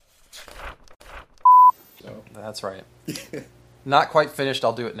That's right. Not quite finished.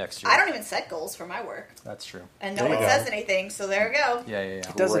 I'll do it next year. I don't even set goals for my work. That's true. And no one says anything, so there we go. Yeah.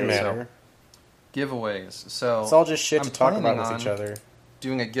 It doesn't matter. So, giveaways. So it's all just shit I'm to talk about with each other.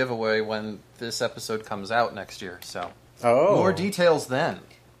 Doing a giveaway when this episode comes out next year. So more details then.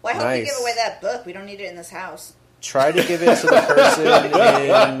 Well, I hope you give away that book. We don't need it in this house. Try to give it to the person in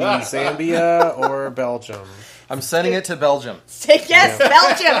Zambia or Belgium. I'm sending it to Belgium. Yes,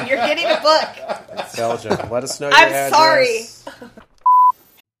 Belgium. You're getting a book. Belgium. Let us know your address. I'm sorry.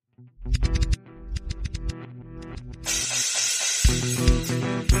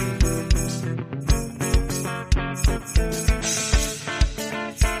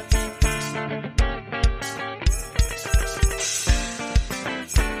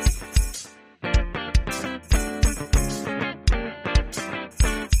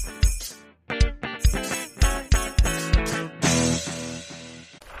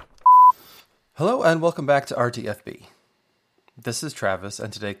 Hello and welcome back to RTFB. This is Travis,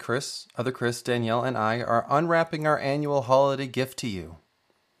 and today Chris, Danielle, and I are unwrapping our annual holiday gift to you.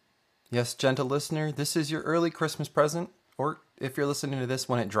 Yes, gentle listener, this is your early Christmas present, or if you're listening to this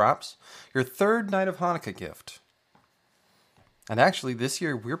when it drops, your third night of Hanukkah gift. And actually, this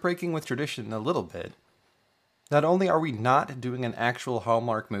year we're breaking with tradition a little bit. Not only are we not doing an actual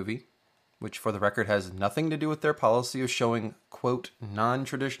Hallmark movie, which for the record has nothing to do with their policy of showing, quote,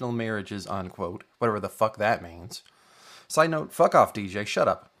 non-traditional marriages, unquote, whatever the fuck that means. Side note, fuck off, DJ, shut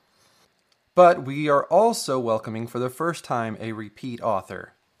up. But we are also welcoming for the first time a repeat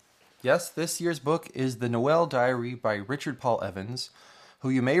author. Yes, this year's book is The Noel Diary by Richard Paul Evans, who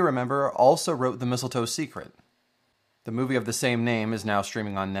you may remember also wrote The Mistletoe Secret. The movie of the same name is now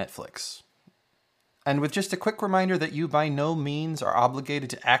streaming on Netflix. And with just a quick reminder that you by no means are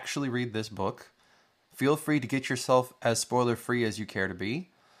obligated to actually read this book, feel free to get yourself as spoiler-free as you care to be.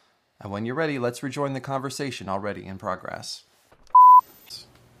 And when you're ready, let's rejoin the conversation already in progress.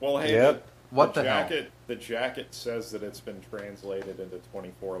 Well, hey, the jacket says that it's been translated into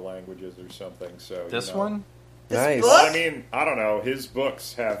 24 languages or something. So this one? Nice. Well, I mean, I don't know. His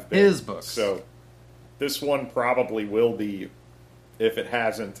books have been. His books. So this one probably will be, if it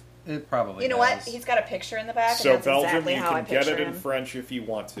hasn't. It probably You know has. what? He's got a picture in the back, So and that's Belgium, exactly you how I can get picture it in him. French if you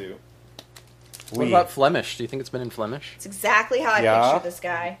want to. What about Flemish? Do you think it's been in Flemish? It's exactly how I picture this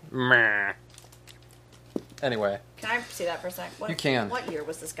guy. Meh. Anyway. Can I see that for a sec? You can. What year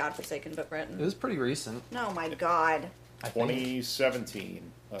was this godforsaken book written? It was pretty recent. Oh my god.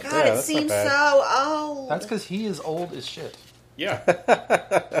 2017. God, it seems so old. That's because he is old as shit. Yeah.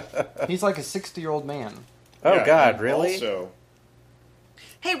 He's like a 60-year-old man. Oh, Yeah, God, really? Also,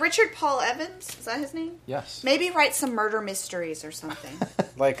 Hey, Richard Paul Evans? Is that his name? Yes. Maybe write some murder mysteries or something.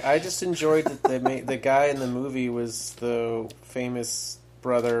 Like, I just enjoyed that the guy in the movie was the famous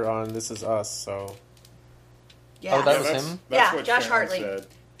brother on This Is Us, so... Yeah. Oh, that was him? That's what Josh Sharon Hartley. said.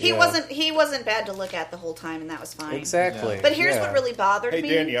 He wasn't bad to look at the whole time, and that was fine. Exactly. But here's what really bothered Hey, me.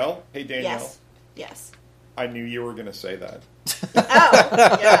 Danielle. Yes. I knew you were going to say that.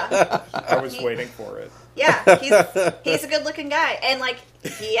 Oh, yeah. I was waiting for it. Yeah, he's a good-looking guy, and like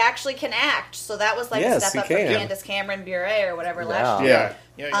he actually can act. So that was like a step up from Candace Cameron Bure or whatever last year.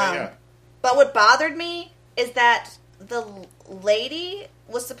 Yeah. But what bothered me is that the lady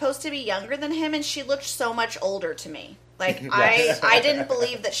was supposed to be younger than him, and she looked so much older to me. Like I didn't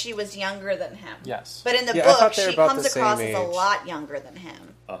believe that she was younger than him. Yes, but in the book, she comes across as a lot younger than him.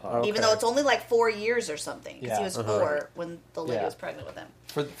 Okay. Even though it's only like 4 years or something, because he was 4 when the lady was pregnant with him.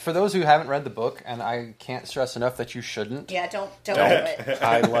 For those who haven't read the book, and I can't stress enough that you shouldn't. Yeah, don't do it.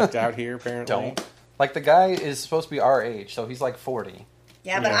 I lucked out here, apparently. Don't. Like, the guy is supposed to be our age, so he's like 40.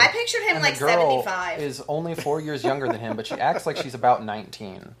 Yeah, but I pictured him and like the girl 75. is only 4 years younger than him, but she acts like she's about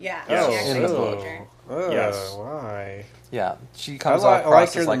 19. Yeah, Yes. she actually is Oh. older. Yes. Why? Yeah, she I comes off liked her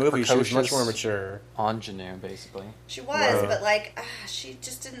as in the like movie. She was much precocious more mature. ingenue, basically. She was, but like she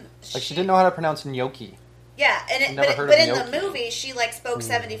just didn't. Like, she didn't know how to pronounce gnocchi. Yeah, and Never heard but of in gnocchi. the movie, she like spoke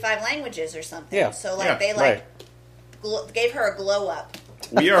 75 languages or something. Yeah. So like they like gave her a glow up.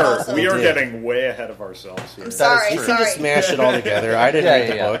 We are getting way ahead of ourselves here. I'm sorry. You can just smash it all together. I didn't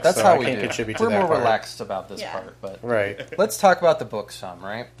read the book, That's so how I we can't do. contribute to We're that more part. relaxed about this part, but right. Let's talk about the book some,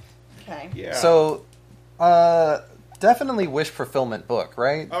 right? Okay. Yeah. So, definitely wish fulfillment book,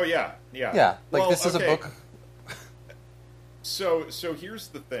 right? Oh yeah. Yeah. Like, this is a book. So here's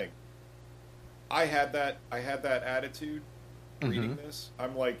the thing. I had that attitude reading this.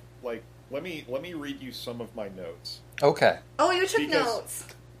 I'm like let me read you some of my notes. Okay. Oh, you took notes.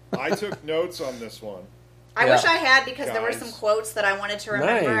 I took notes on this one. I wish I had, because there were Guys. some quotes that I wanted to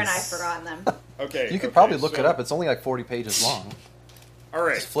remember and I've Nice. forgotten them. Okay. You could probably look it up. It's only like 40 pages long. All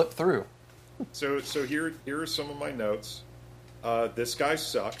right. Just flip through. So here are some of my notes. This guy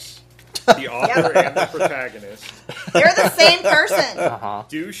sucks. The author and the protagonist. They're the same person. Uh-huh.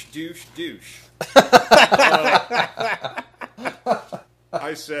 Douche, douche, douche.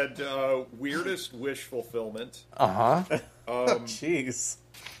 I said weirdest wish fulfillment. Uh-huh. Jeez.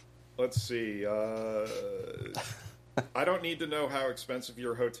 Let's see. I don't need to know how expensive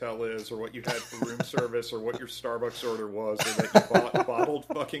your hotel is, or what you had for room service, or what your Starbucks order was, or that you bought bottled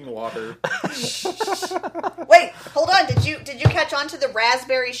fucking water. Wait, hold on. Did you catch on to the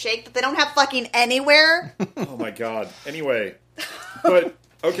raspberry shake that they don't have fucking anywhere? Oh my god. Anyway, but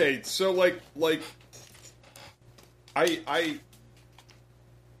okay, so like I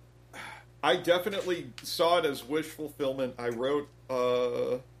definitely saw it as wish fulfillment. I wrote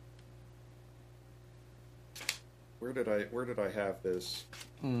where did I have this?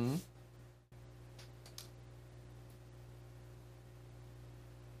 Mm-hmm.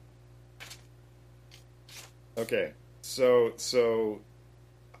 Okay, so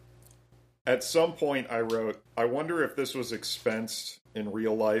at some point I wrote, I wonder if this was expensed in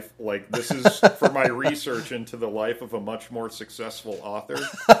real life. Like, this is for my research into the life of a much more successful author.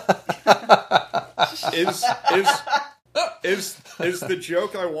 Is the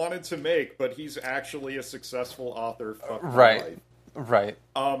joke I wanted to make, but he's actually a successful author. Fuck my life. Right.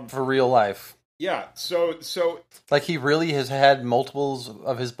 For real life. Yeah, so like, he really has had multiples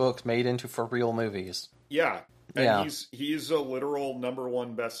of his books made into for real movies. Yeah. And yeah. he's a literal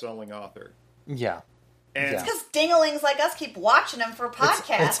 #1 best-selling author. Yeah. And it's because dinglings like us keep watching him for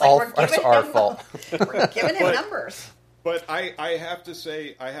podcasts. It's our fault. We're giving him numbers. But I have to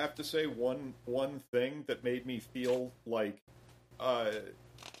say one thing that made me feel like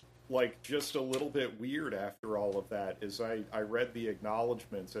just a little bit weird after all of that is I read the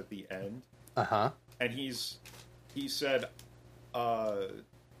acknowledgments at the end. Uh-huh. And he said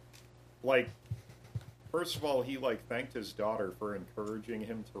like, first of all, he thanked his daughter for encouraging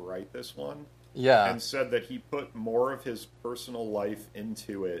him to write this one. Yeah. And said that he put more of his personal life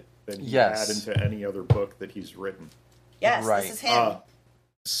into it than he had into any other book that he's written. Yes, right. This is him.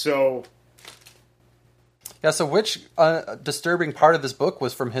 So which disturbing part of this book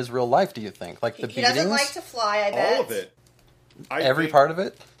was from his real life, do you think? Like, the beatings? He doesn't like to fly, I bet. All of it. Every part of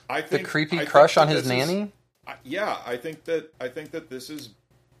it? I think, the creepy crush on his nanny? I think that this is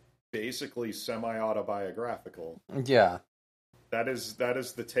basically semi-autobiographical. Yeah. That is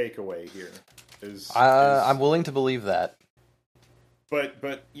the takeaway here. I'm willing to believe that.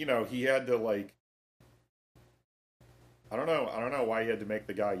 But he had to I don't know why he had to make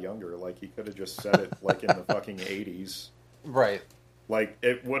the guy younger. Like, he could have just said it in the fucking 80s. Right. Like,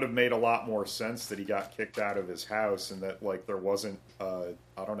 it would have made a lot more sense that he got kicked out of his house and that there wasn't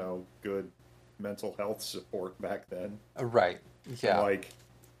good mental health support back then. Right. Yeah.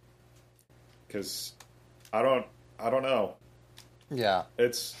 Because I don't know. Yeah.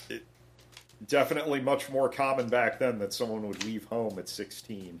 It's definitely much more common back then that someone would leave home at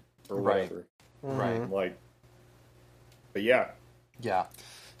 16 or whatever. Right. But yeah. Yeah.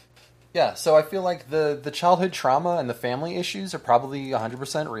 Yeah, so I feel like the childhood trauma and the family issues are probably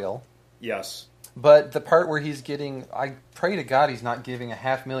 100% real. Yes. But the part where he's getting... I pray to God he's not giving a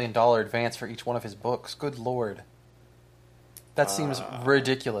 $500,000 advance for each one of his books. Good Lord. That seems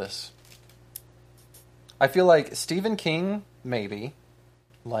ridiculous. I feel like Stephen King, maybe.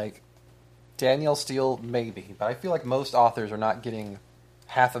 Like, Danielle Steele, maybe. But I feel like most authors are not getting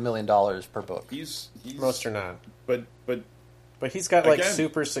 $500,000 per book. Most are not. But he's got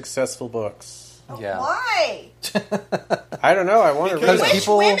super successful books. Yeah. Why? I don't know. I want to read Which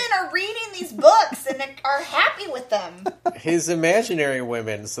people... women are reading these books and are happy with them? His imaginary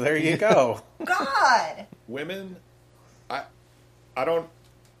women. So there you go. God. Women, I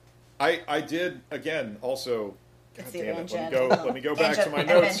did again. Also, it's God damn it. evangelical. Let me go back to my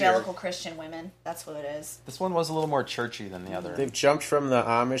notes evangelical here. Christian women. That's what it is. This one was a little more churchy than the other. They've jumped from the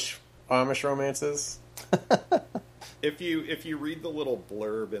Amish romances. If you read the little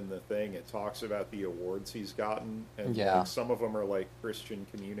blurb in the thing, it talks about the awards he's gotten, and some of them are Christian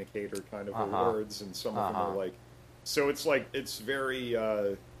communicator kind of awards, and some of them are so it's very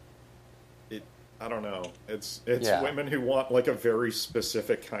I don't know, it's women who want a very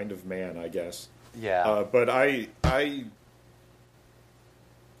specific kind of man, I guess. Yeah. But I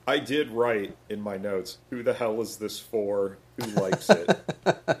did write in my notes, who the hell is this for? Who likes it?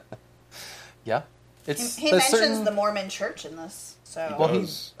 Yeah. He mentions the Mormon Church in this. So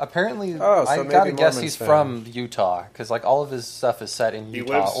he's apparently. So I gotta guess he's from Utah because all of his stuff is set in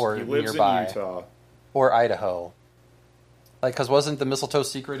Utah or he lives nearby, in Utah or Idaho. Because wasn't the Mistletoe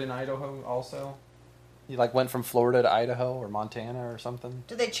Secret in Idaho also? He like went from Florida to Idaho or Montana or something.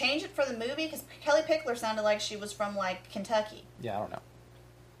 Did they change it for the movie? Because Kelly Pickler sounded like she was from like Kentucky. Yeah, I don't know.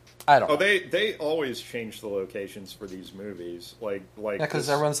 I don't know. They always change the locations for these movies. Like yeah, because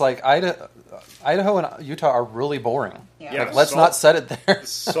everyone's like, Idaho and Utah are really boring. Yeah. Like, let's not set it there.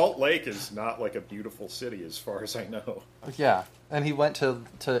 Salt Lake is not like a beautiful city as far as I know. Yeah, and he went to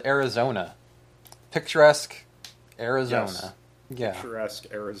Arizona. Picturesque Arizona. Yes. Yeah. Picturesque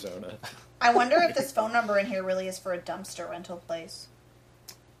Arizona. I wonder if this phone number in here really is for a dumpster rental place.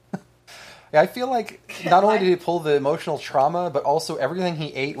 Yeah, I feel like not only did he pull the emotional trauma, but also everything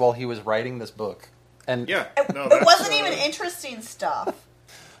he ate while he was writing this book. And yeah, no, it wasn't even interesting stuff.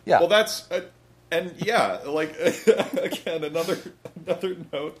 Yeah. Well, that's and yeah, like again, another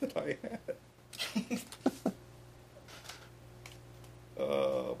note that I had.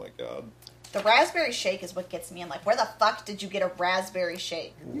 Oh my god. The raspberry shake is what gets me. I'm like, where the fuck did you get a raspberry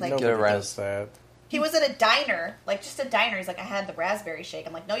shake? Like, Nobody does that. He was at a diner, like just a diner. He's like, I had the raspberry shake.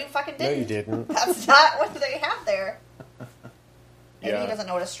 I'm like, no, you fucking didn't. No, you didn't. That's not what they have there. Maybe Yeah. he doesn't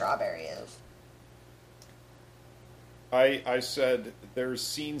know what a strawberry is. I said there's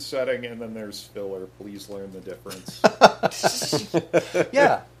scene setting and then there's filler. Please learn the difference.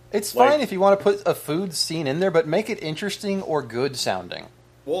 Yeah. It's Like- fine if you want to put a food scene in there, but make it interesting or good sounding.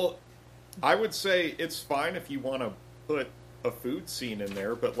 Well, I would say it's fine if you want to put a food scene in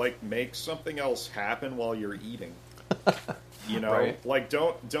there, but like make something else happen while you're eating. You know, Right. like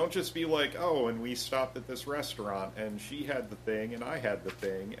don't just be like, oh, and we stopped at this restaurant and she had the thing and I had the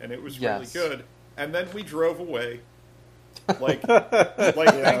thing and it was Yes. really good, and then we drove away. Like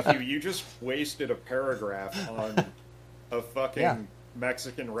thank you. You just wasted a paragraph on a fucking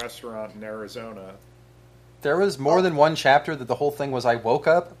Mexican restaurant in Arizona. There was more than one chapter that the whole thing was I woke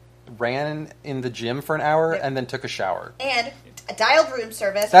up, ran in the gym for an hour, and then took a shower. And a dialed room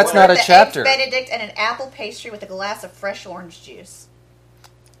service. That's not a the chapter. Eggs Benedict and an apple pastry with a glass of fresh orange juice.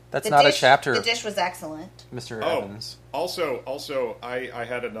 That's The not dish- a chapter, The dish was excellent. Mr. Oh, Evans. also, I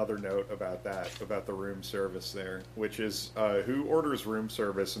had another note about that, about the room service there, which is who orders room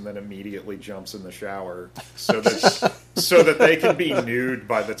service and then immediately jumps in the shower so that they can be nude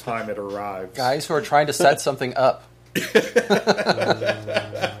by the time it arrives. Guys who are trying to set something up.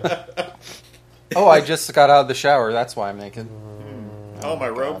 Oh, I just got out of the shower. That's why I'm naked. Oh, my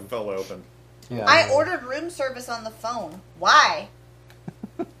robe fell open. Yeah. I ordered room service on the phone. Why?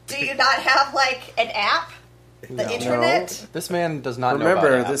 Do you not have, like, an app? The internet? This man does not know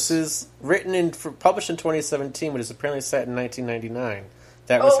Remember, about apps. this is published in 2017, but it's apparently set in 1999.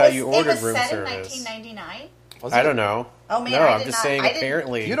 That was how you ordered room It was set service. in 1999? Was I it? don't know. Oh, man, no, I I'm did just not- saying. I didn't-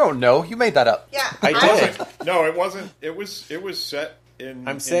 Apparently, You don't know. You made that up. Yeah. I did. No, it wasn't. It was set in.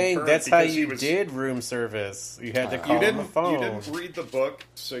 I'm saying current that's how because he you was- did room service. You had to call You on the phone. didn't read the book,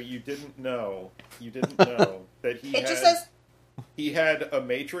 so you didn't know. You didn't know that he It had. just says... He had a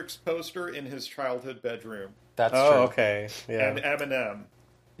Matrix poster in his childhood bedroom That's Oh, true. okay. Yeah. and Eminem.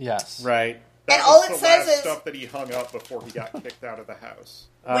 Yes. Right. That And was all it the says last is- stuff that he hung up before he got kicked out of the house.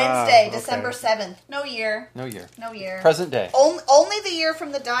 Wednesday, okay. December 7th. No year. No year. No year. Present day. Only the year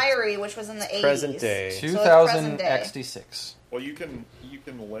from the diary, which was in the 80s. Present day. So it's 2000 present day. XD6. Well, you can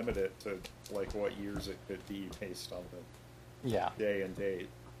limit it to like what years it could be based on the Yeah. day and date.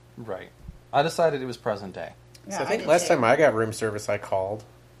 Right. I decided it was present day. Yeah, So I think did last too. time I got room service, I called.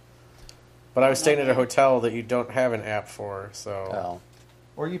 But I was staying at a hotel that you don't have an app for, so... Oh.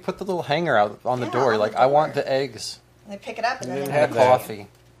 Or you put the little hanger out on the Yeah, door. on Like, the I want door. the eggs They pick it up and You then didn't they and have the that. coffee.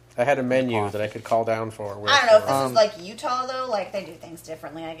 I had a menu Coffee. that I could call down for. I don't know if this Um, is like Utah though. Like they do things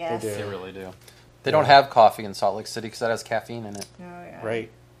differently, I guess. do. They really do. They don't have coffee in Salt Lake City because that has caffeine in it. Oh, yeah. Right.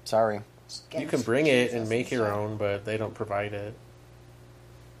 Sorry. You can bring it and make your own, but they don't provide it.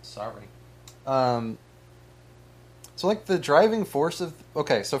 Sorry. So, like, the driving force of...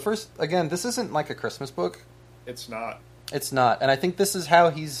 Okay, so first, again, this isn't like a Christmas book. It's not. It's not. And I think this is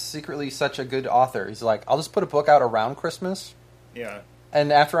how he's secretly such a good author. He's like, I'll just put a book out around Christmas, Yeah.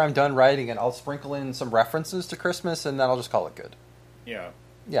 and after I'm done writing it, I'll sprinkle in some references to Christmas, and then I'll just call it good. Yeah.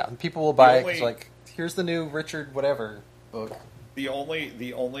 Yeah, and people will buy it 'cause, only- like, here's the new Richard whatever book. The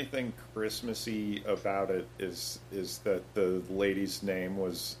only thing Christmassy about it is that the lady's name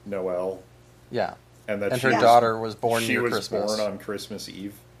was Noelle, Yeah. and that And she her was- daughter was born she near was Christmas. born on Christmas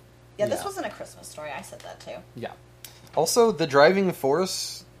Eve. Yeah, this Yeah. wasn't a Christmas story. I said that too. Yeah. Also, the driving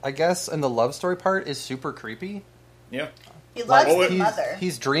force, I guess, and the love story part is super creepy. Yeah. He loves Well, the he's, mother.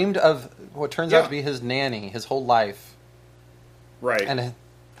 he's dreamed of what turns out to be his nanny his whole life, Right.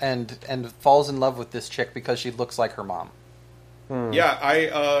 and falls in love with this chick because she looks like her mom. Yeah, I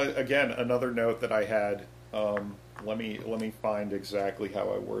again another note that I had. Let me find exactly how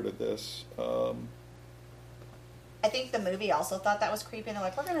I worded this. I think the movie also thought that was creepy, and they're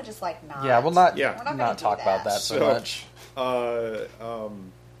like, we're gonna just like not. Yeah, we're not gonna talk about that so much.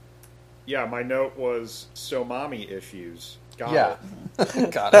 Yeah, my note was mommy issues. Got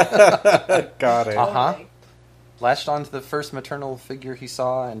it. Got it. Got it. Totally. Latched onto the first maternal figure he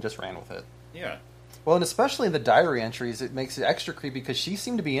saw and just ran with it. Yeah. Well, and especially in the diary entries, it makes it extra creepy because she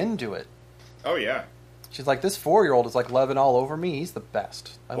seemed to be into it. Oh, yeah. She's like, this 4-year-old is like loving all over me. He's the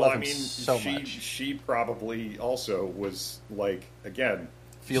best. I love him so much. She probably also was like, again...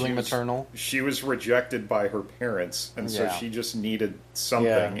 Feeling maternal. She was rejected by her parents, and so she just needed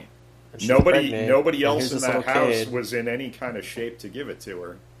something. Yeah. Nobody else in that house was in any kind of shape to give it to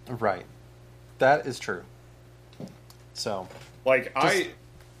her. Right. That is true. So, like, I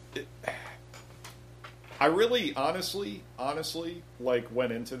really, honestly, like,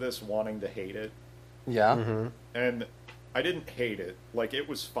 went into this wanting to hate it. Yeah. Mm-hmm. And I didn't hate it. Like, it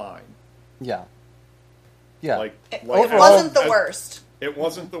was fine. Yeah. Yeah. Like it wasn't the worst. It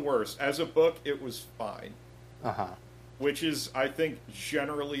wasn't the worst. As a book, it was fine. Uh-huh. Which is, I think,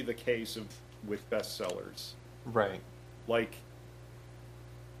 generally the case with bestsellers. Right. Like,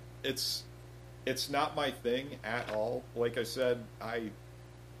 it's not my thing at all. Like I said, I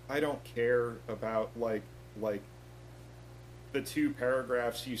don't care about like the 2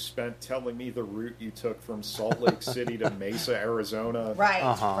 paragraphs you spent telling me the route you took from Salt Lake City to Mesa, Arizona. Right.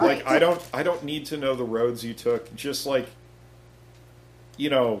 Uh-huh. Like, I don't need to know the roads you took. Just like,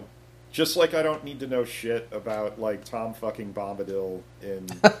 just like I don't need to know shit about like Tom fucking Bombadil in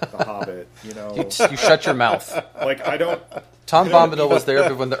The Hobbit. You shut your mouth. Like, I don't. Tom Bombadil was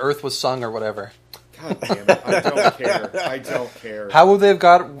there when the earth was sung or whatever. God damn it! I don't care. How would they have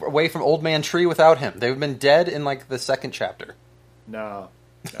got away from Old Man Tree without him? They would have been dead in like the 2nd chapter. No.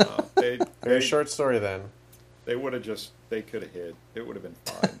 Very short story then. They would have they could have hid. It would have been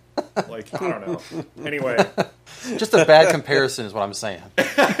fine. Like, I don't know. Anyway. Just a bad comparison is what I'm saying.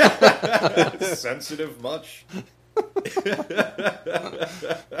 Sensitive much?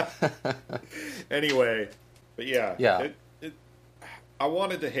 Anyway. But yeah. Yeah. I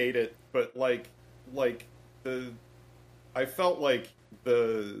wanted to hate it, but I felt like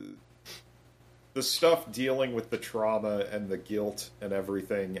the stuff dealing with the trauma and the guilt and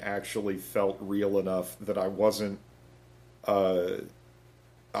everything actually felt real enough that I wasn't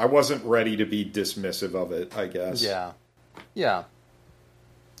ready to be dismissive of it, I guess. Yeah. Yeah.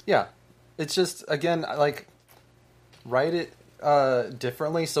 Yeah. It's just, again, like, write it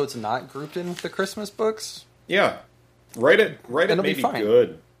differently so it's not grouped in with the Christmas books. Yeah. Write it maybe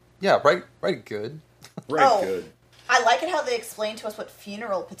good. Yeah, write good. Write good. I like it how they explain to us what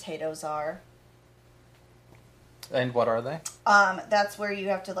funeral potatoes are. And what are they? That's where you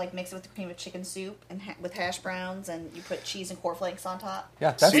have to like mix it with the cream of chicken soup and with hash browns, and you put cheese and cornflakes on top.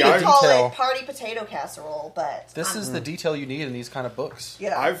 Yeah, that's the call it party potato casserole, but this is the detail you need in these kind of books.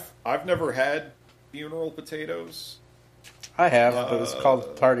 Yeah, I've never had funeral potatoes. I have, but it's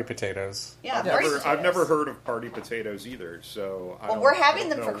called party potatoes. Yeah, I've never heard of party potatoes either. So we're having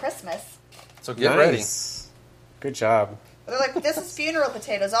them for Christmas. So get ready. Good job. They're like, this is funeral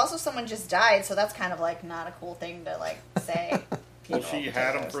potatoes. Also, someone just died, so that's kind of like not a cool thing to like say. Well, she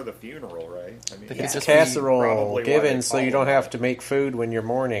had them for the funeral, right? I mean, it's a casserole given so you don't have to make food when you're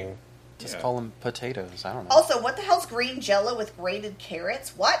mourning. Just call them potatoes. I don't know. Also, what the hell's green Jello with grated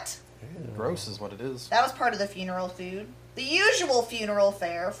carrots? What? Gross is what it is. That was part of the funeral food. The usual funeral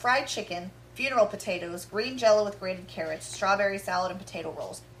fare: fried chicken, funeral potatoes, green Jello with grated carrots, strawberry salad, and potato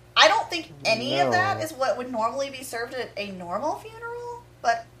rolls. I don't think any of that is what would normally be served at a normal funeral,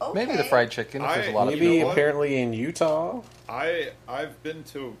 but okay. Maybe the fried chicken. If there's a lot maybe apparently in Utah. I've been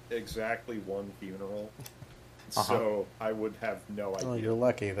to exactly one funeral, so I would have no idea. Oh, you're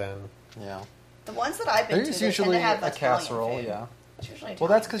lucky then. Yeah. The ones that I've been to, there's usually tend to have a casserole. food. Yeah. Well,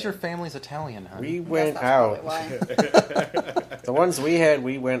 that's because your family's Italian, huh? We went out. The ones we had,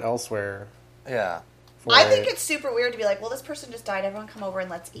 we went elsewhere. Yeah. I think it's super weird to be like, well, this person just died. Everyone come over and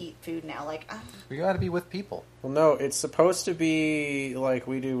let's eat food now. Like, you got to be with people. Well, no, it's supposed to be like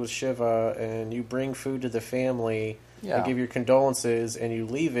we do with Shiva, and you bring food to the family and give your condolences, and you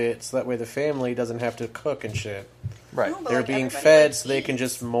leave it so that way the family doesn't have to cook and shit. Right. No, they're being fed so they can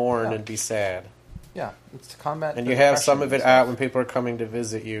just mourn and be sad. Yeah, it's to combat. And you have some of it out when people are coming to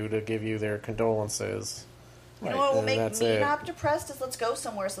visit you to give you their condolences. You know what will make me not depressed is let's go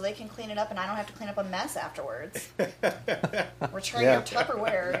somewhere so they can clean it up and I don't have to clean up a mess afterwards. Return your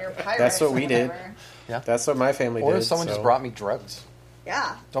Tupperware, your Pyrex. That's what we did. Yeah, that's what my family did. Or if someone just brought me drugs.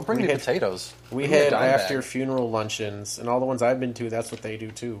 Yeah. Don't bring me potatoes. We had after funeral luncheons, and all the ones I've been to, that's what they do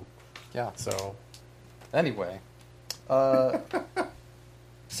too. Yeah. So, anyway,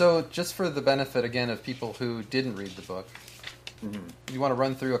 So, just for the benefit, again, of people who didn't read the book, you want to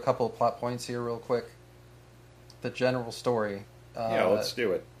run through a couple of plot points here real quick? The general story. Yeah, let's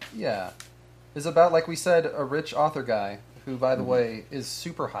do it. Yeah. Is about, like we said, a rich author guy who, by the way, is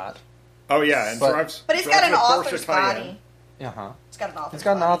super hot. Oh, yeah, and drives. But he's got an author's body. Uh-huh. He's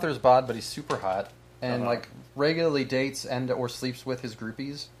got an author's bod, but he's super hot. And, like, regularly dates and or sleeps with his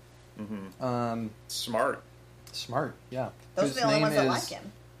groupies. Smart, yeah. Those are the only ones that like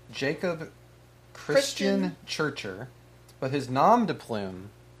him. Jacob Christian Churcher, but his nom de plume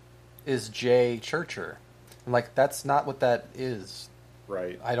is J. Churcher. And, like, that's not what that is.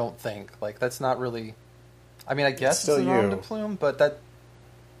 Right. I don't think. Like, that's not really... I mean, I guess it's a nom de plume, but that...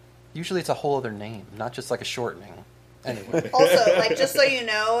 Usually it's a whole other name, not just, like, a shortening. Anyway. Also, like, just so you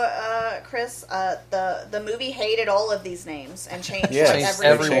know, Chris, the movie hated all of these names and changed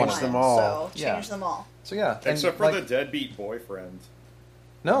every one. Them all. So, changed them all. So, yeah. Except for the deadbeat boyfriend.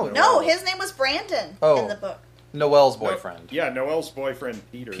 No, his name was Brandon in the book. Noel's boyfriend. Noel's boyfriend,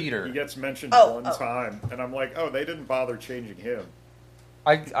 Peter. He gets mentioned one time, and I'm like, they didn't bother changing him.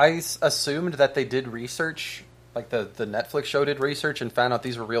 I assumed that they did research, like the Netflix show did research and found out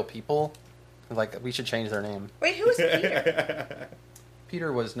these were real people. Like, we should change their name. Wait, who is Peter?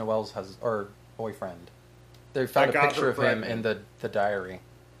 Peter was Noel's boyfriend. They found a picture of him in the diary.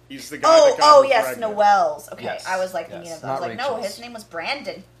 He's the guy that got her yes, pregnant. Noel's. Okay, yes, I was like thinking of that. I was like, Rachel's. no, his name was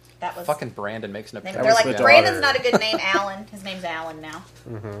Brandon. That was fucking Brandon makes no. They're like, Brandon's not a good name. Alan. His name's Alan now.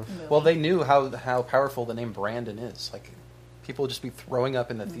 Well, they knew how powerful the name Brandon is. Like, people would just be throwing up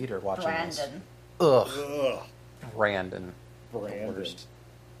in the theater watching this. Ugh. Brandon.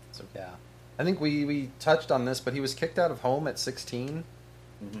 So yeah, I think we touched on this, but he was kicked out of home at 16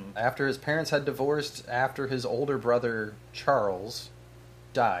 after his parents had divorced. After his older brother Charles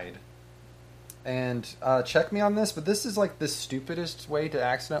died. And check me on this, but this is like the stupidest way to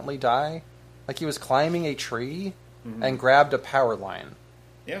accidentally die. Like, he was climbing a tree and grabbed a power line.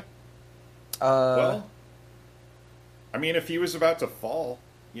 Yeah. Well, I mean, if he was about to fall,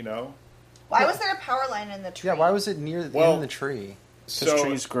 Why was there a power line in the tree? Yeah, why was it in the tree? Because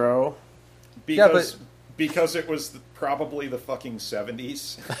trees grow. Because it was probably the fucking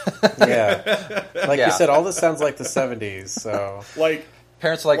 70s. Yeah. Like you said, all this sounds like the 70s, so... Like...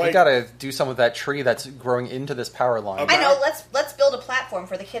 Parents are like, we gotta do something with that tree that's growing into this power line. I know, let's build a platform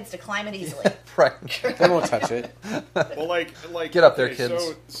for the kids to climb it easily. Right. They won't touch it. Well, like get up there,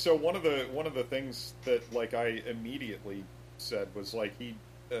 kids. So one of the things that I immediately said was like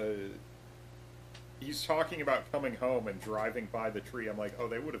he's talking about coming home and driving by the tree. I'm like,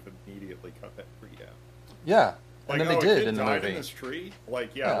 they would have immediately cut that tree down. Yeah. And then they did in the movie. In this tree?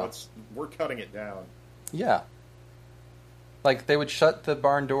 Like, we're cutting it down. Yeah. Like, they would shut the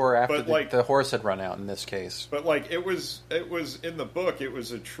barn door after the horse had run out in this case. But, like, it was in the book, it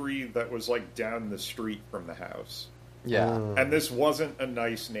was a tree that was, like, down the street from the house. Yeah. And this wasn't a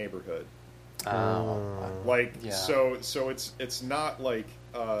nice neighborhood. Like, so it's not like,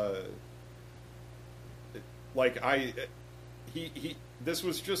 this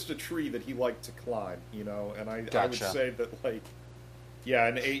was just a tree that he liked to climb, and I would say that, like, yeah,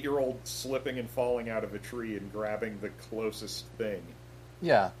 an 8-year-old slipping and falling out of a tree and grabbing the closest thing.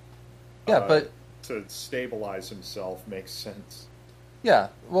 Yeah. Yeah, but... to stabilize himself makes sense. Yeah.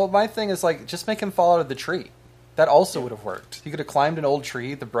 Well, my thing is, like, just make him fall out of the tree. That also would have worked. He could have climbed an old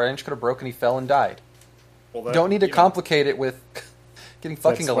tree, the branch could have broken, he fell and died. Well, you don't need to complicate it with getting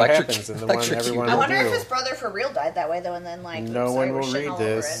fucking electrocuted. I wonder if his brother for real died that way, though, and then, like, no one will read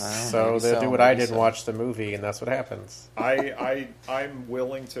this, so they'll do what I did and watch the movie, and that's what happens. I'm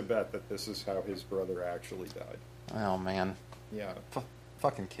willing to bet that this is how his brother actually died. Oh, man. Yeah.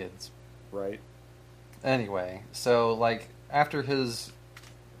 Fucking kids. Right. Anyway, so, like, after his...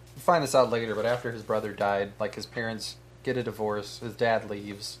 We'll find this out later, but after his brother died, like, his parents get a divorce, his dad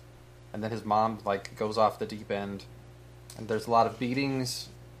leaves, and then his mom, like, goes off the deep end. And there's a lot of beatings,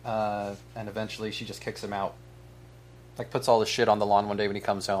 and eventually she just kicks him out. Like, puts all the shit on the lawn one day when he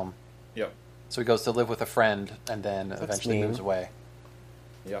comes home. Yep. So he goes to live with a friend, and then eventually moves away.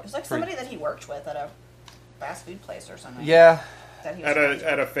 Yep. It's like somebody that he worked with at a fast food place or something. Yeah. That he was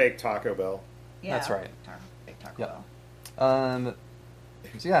at a fake Taco Bell. Yeah. That's right. Fake Taco Bell.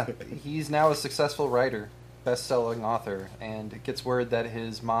 So yeah, he's now a successful writer, best-selling author, and it gets word that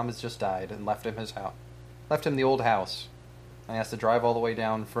his mom has just died and left him the old house. And he has to drive all the way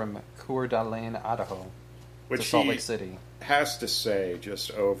down from Coeur d'Alene, Idaho, to Salt Lake City. Has to say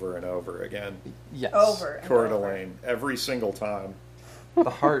just over and over again. Yes. Over and Coeur d'Alene. Every single time. The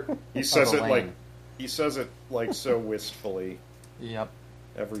heart he says of it like he says it like so wistfully. Yep.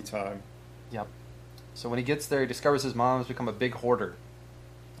 Every time. Yep. So when he gets there, he discovers his mom has become a big hoarder.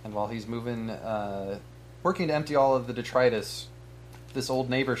 And while he's working to empty all of the detritus, this old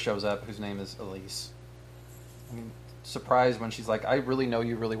neighbor shows up whose name is Elise. I mean, surprised when she's like, I really know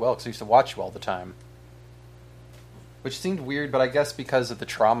you really well because I used to watch you all the time. Which seemed weird, but I guess because of the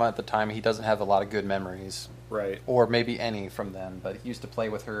trauma at the time, he doesn't have a lot of good memories. Right. Or maybe any from then, but he used to play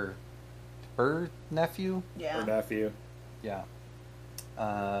with her nephew? Yeah. Her nephew. Yeah.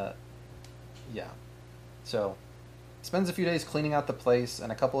 Yeah. So, spends a few days cleaning out the place,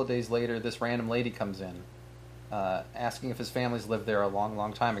 and a couple of days later, this random lady comes in, asking if his family's lived there a long,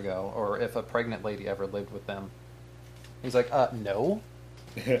 long time ago, or if a pregnant lady ever lived with them. He's like, no.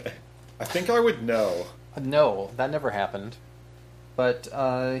 I think I would know. No, that never happened. But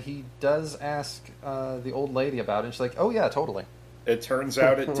he does ask the old lady about it, and she's like, oh yeah, totally. It turns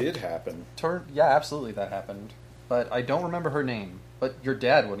out it did happen. Yeah, absolutely that happened. But I don't remember her name. But your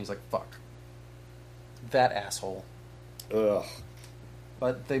dad would, and he's like, fuck. That asshole. Ugh.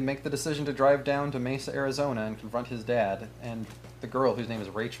 But they make the decision to drive down to Mesa, Arizona, and confront his dad and the girl whose name is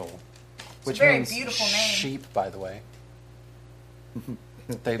Rachel. Which a very means beautiful name. Sheep, by the way.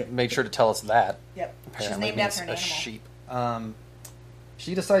 They made sure to tell us that. Yep. Apparently She's named after an a animal. sheep.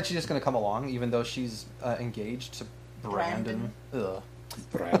 She decides she's just going to come along, even though she's engaged to Brandon. Ugh.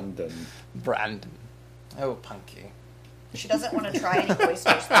 Brandon. Oh, Punky. She doesn't want to try any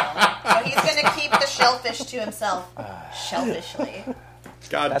oysters, though. So he's going to keep the shellfish to himself. Shellfishly.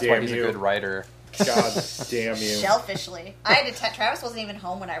 God That's damn why he's you. a good writer. God damn you. Shellfishly. I had to Travis wasn't even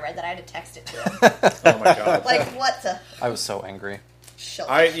home when I read that. I had to text it to him. Oh my god. Like, what the... I was so angry.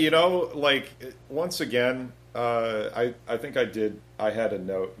 Shellfish. Once again, I think I had a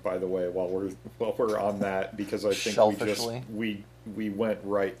note, by the way, while we're on that, because I think we went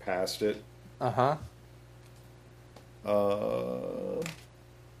right past it. Uh-huh.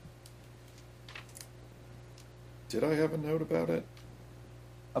 Did I have a note about it?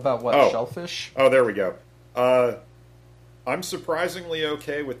 About what, shellfish? Oh, there we go. I'm surprisingly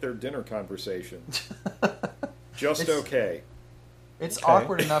okay with their dinner conversation. Just okay. It's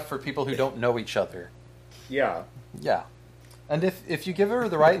awkward enough for people who don't know each other. Yeah. Yeah. And if you give her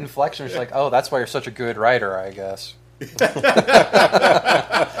the right inflection, she's like, oh, that's why you're such a good writer, I guess. Then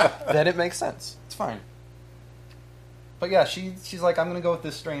it makes sense. It's fine. But yeah, she's like, I'm going to go with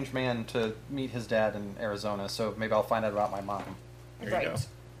this strange man to meet his dad in Arizona, so maybe I'll find out about my mom. There you go.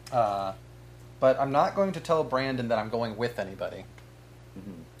 But I'm not going to tell Brandon that I'm going with anybody.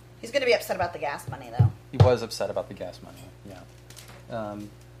 Mm-hmm. He's going to be upset about the gas money, though. He was upset about the gas money, yeah.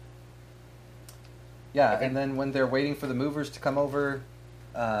 And then when they're waiting for the movers to come over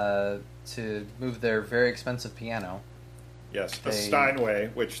to move their very expensive piano... Yes, the Steinway,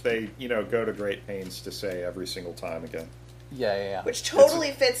 which they, go to great pains to say every single time again. Yeah. Which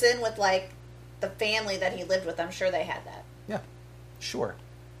totally fits in with, like, the family that he lived with. I'm sure they had that. Yeah, sure.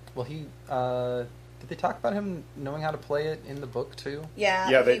 Well, he... did they talk about him knowing how to play it in the book, too?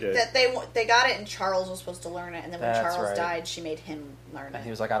 Yeah, they did. They got it, and Charles was supposed to learn it, and then when That's Charles right. died, she made him learn it. And he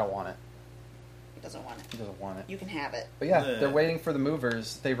was like, I don't want it. He doesn't want it. He doesn't want it. You can have it. But yeah, they're waiting for the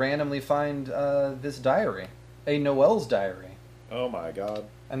movers. They randomly find this diary. A Noelle's diary. Oh my god.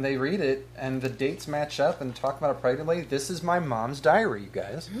 And they read it, and the dates match up and talk about it pregnantly. This is my mom's diary, you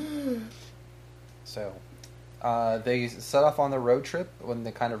guys. So, they set off on the road trip when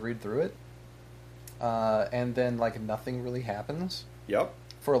they kind of read through it. And then, nothing really happens. Yep.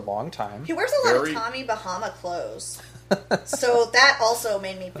 For a long time. He wears a lot of Tommy Bahama clothes. So that also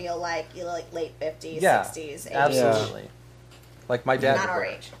made me feel like, late 50s, 60s, 80s. Absolutely. Like my dad. Not our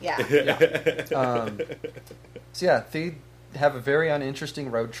age. Yeah. So yeah, they have a very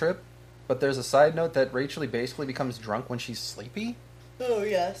uninteresting road trip, but there's a side note that Rachel basically becomes drunk when she's sleepy. Oh,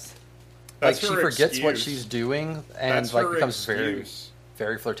 yes. That's she forgets what she's doing and becomes very,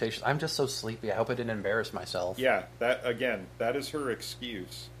 very flirtatious. I'm just so sleepy. I hope I didn't embarrass myself. Yeah, that is her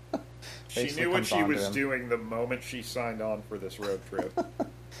excuse. She knew what she was doing the moment she signed on for this road trip.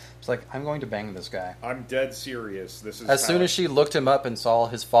 It's like, I'm going to bang this guy. I'm dead serious. This is as soon as she looked him up and saw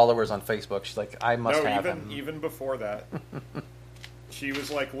his followers on Facebook, she's like, I must have him. Even before that. She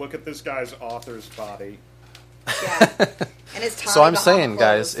was like, look at this guy's author's body. Yeah. And his Tommy So I'm Bahama saying, clothes.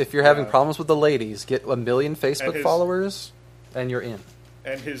 guys, if you're having problems with the ladies, get 1 million Facebook followers, and you're in.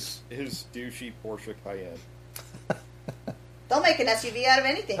 And his douchey Porsche Cayenne. They'll make an SUV out of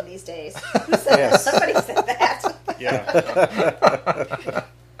anything these days. Who said that? Somebody said that. Yeah.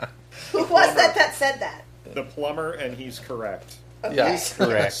 Who was that said that? The plumber, and he's correct. Okay. Yes,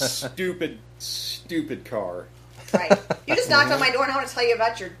 correct. Stupid car. Right. You just knocked on my door and I want to tell you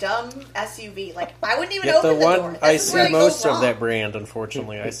about your dumb SUV. Like, I wouldn't even Yet open the door. I see most of that brand,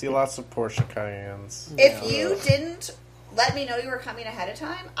 unfortunately. I see lots of Porsche Cayennes. If you didn't let me know you were coming ahead of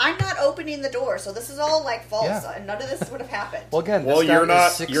time, I'm not opening the door. So this is all like false. Yeah. And none of this would have happened. Well, again, you're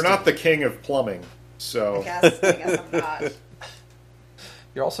not the king of plumbing, so I guess I'm not.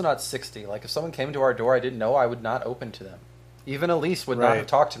 You're also not 60. Like, if someone came to our door I didn't know, I would not open to them. Even Elise would not have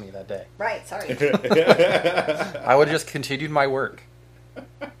talked to me that day. Right, sorry. I would have just continued my work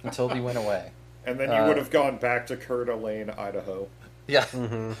until he went away. And then you would have gone back to Coeur d'Alene, Idaho. Yeah.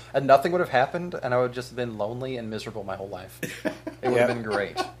 Mm-hmm. And nothing would have happened, and I would have just been lonely and miserable my whole life. It would have been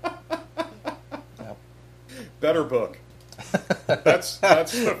great. Yep. Better book. That's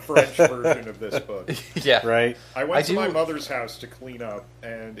the French version of this book. Yeah. Right. I went to my mother's house to clean up,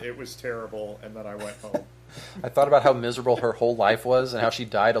 and it was terrible, and then I went home. I thought about how miserable her whole life was and how she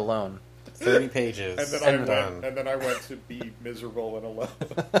died alone. 30 pages. And then I went to be miserable and alone.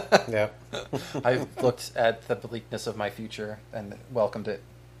 Yeah. I looked at the bleakness of my future and welcomed it.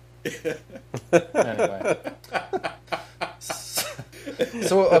 Anyway.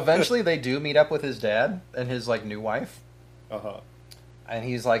 So eventually they do meet up with his dad and his like new wife. Uh-huh. And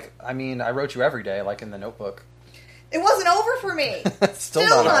he's like, I mean, I wrote you every day, like in the Notebook. It wasn't over for me.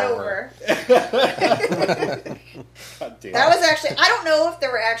 Still not over. That was actually... I don't know if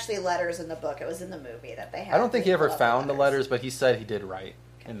there were actually letters in the book. It was in the movie that they had. I don't think he ever found the letters, but he said he did write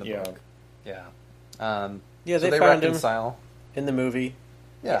in the book. Yeah. So they found reconcile. him in the movie.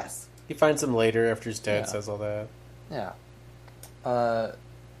 Yeah. Yes. He finds him later after his dad says all that. Yeah.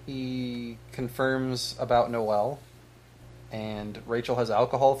 He confirms about Noelle, and Rachel has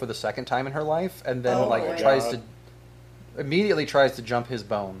alcohol for the second time in her life, and then immediately tries to jump his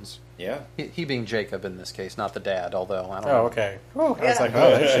bones. Yeah. He being Jacob in this case, not the dad, although I don't know. Oh, okay. Oh, I was like,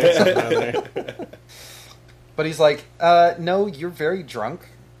 that shit's something down there. But he's like, no, you're very drunk,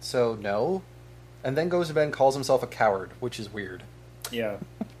 so no. And then goes to bed and calls himself a coward, which is weird. Yeah.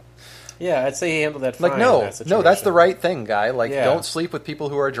 Yeah, I'd say he handled that fine. Like, no, that's the right thing, guy. Like, don't sleep with people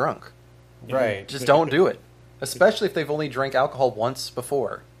who are drunk. Right. Just don't do it. Especially if they've only drank alcohol once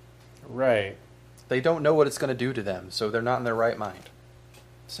before. Right. They don't know what it's going to do to them, so they're not in their right mind.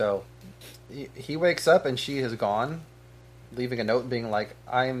 So, he wakes up and she has gone, leaving a note being like,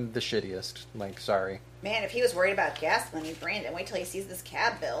 I'm the shittiest. Like, sorry. Man, if he was worried about gas money, Brandon, wait till he sees this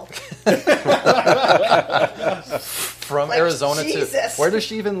cab bill. From like, Arizona Jesus. to... Where does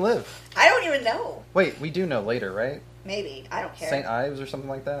she even live? I don't even know. Wait, we do know later, right? Maybe. I don't care. St. Ives or something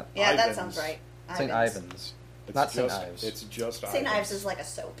like that? Yeah, Ivans. That sounds right. St. Ivans. Not St. Ives. It's just St. Ives is like a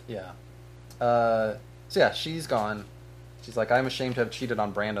soap. Yeah. So yeah, she's gone. She's like, I'm ashamed to have cheated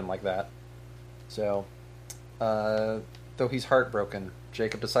on Brandon like that. So, though he's heartbroken,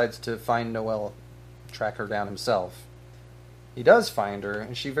 Jacob decides to find Noelle, track her down himself. He does find her,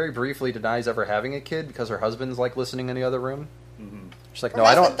 and she very briefly denies ever having a kid because her husband's like listening in the other room. Mm-hmm. She's like, no,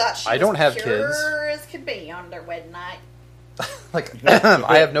 I don't have kids. Pure as could be on their wedding night. Like,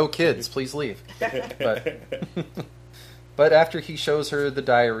 I have no kids. Please leave. But after he shows her the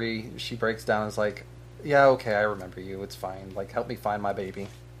diary, she breaks down and is like, yeah, okay, I remember you. It's fine. Like, help me find my baby.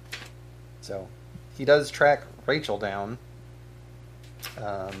 So, he does track Rachel down.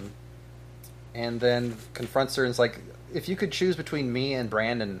 And then confronts her and is like, if you could choose between me and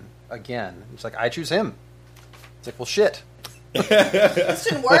Brandon again. She's like, I choose him. It's like, well, shit. This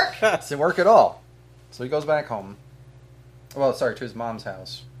didn't work. This didn't work at all. So he goes back home. Well, sorry, to his mom's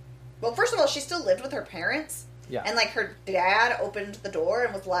house. Well, first of all, she still lived with her parents. Yeah. And, like, her dad opened the door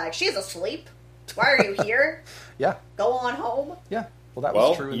and was like, she's asleep. Why are you here? Yeah. Go on home. Yeah. Well, that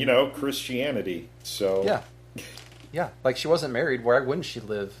was true. You know, Christianity, so... Yeah. Yeah. Like, she wasn't married. Why wouldn't she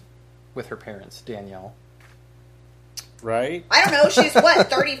live with her parents, Danielle? Right? I don't know. She's, what,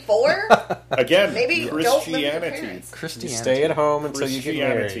 34? Again, maybe Christianity. don't live with her parents. Christianity. You stay at home until you get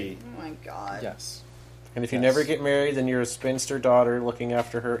married. Oh, my God. Yes. And if you never get married, then you're a spinster daughter looking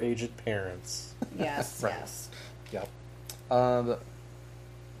after her aged parents. Yes, Right. yes. Yep. So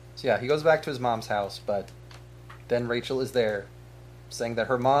yeah, he goes back to his mom's house, but then Rachel is there, saying that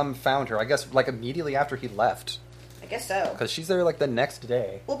her mom found her, I guess, like, immediately after he left. I guess so. Because she's there, like, the next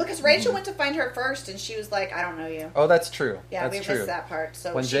day. Well, because Rachel went to find her first, and she was like, I don't know you. Oh, that's true. Yeah, that's we missed that part.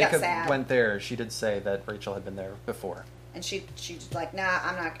 So when she Jacob got sad. went there, she did say that Rachel had been there before. And she's like, nah,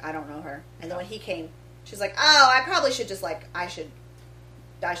 I don't know her. And then when he came, she's like, oh, I probably should just, like, I should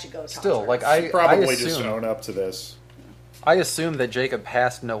go talk to her. Like, I probably assume, just own up to this. I assume that Jacob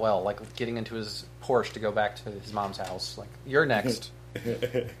passed Noelle, like, getting into his Porsche to go back to his mom's house. Like, you're next.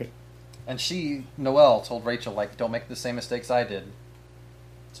 And Noelle, told Rachel, like, don't make the same mistakes I did.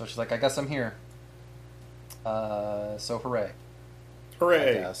 So she's like, I guess I'm here. So hooray.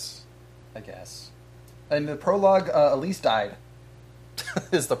 Hooray. I guess. And the prologue, Elise died.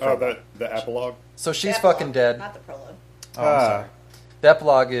 Is the prologue. Oh, the epilogue? So she's The epilogue, fucking dead. Not the prologue. Oh, I'm sorry. The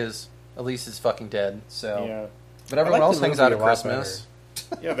epilogue is Elise is fucking dead. So, yeah. But everyone else hangs out at Christmas.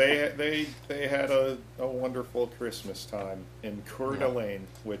 Yeah, they had a wonderful Christmas time in Coeur d'Alene,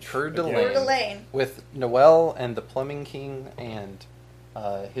 Coeur d'Alene with Noel and the Plumbing King and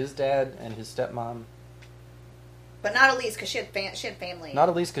his dad and his stepmom. But not Elise, because she had family. Not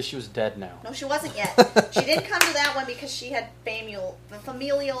Elise, because she was dead now. No, she wasn't yet. She didn't come to that one because she had familial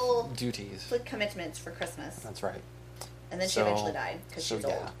duties, commitments for Christmas. That's right. And then she eventually died because she's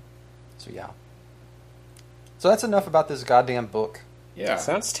old. So that's enough about this goddamn book. Yeah.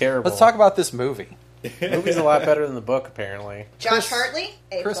 Sounds terrible. Let's talk about this movie. The movie's a lot better than the book, apparently. Josh Hartley,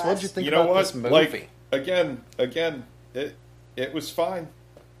 A+. Chris, what did you think about this movie? Like, again, it was fine.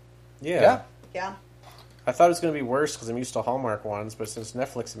 Yeah. I thought it was going to be worse because I'm used to Hallmark ones, but since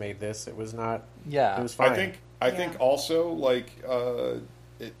Netflix made this, it was not. Yeah, it was fine. I think also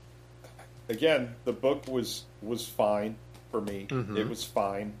again, the book was fine for me. Mm-hmm. It was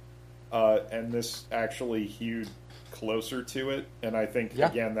fine, and this actually hewed closer to it, and I think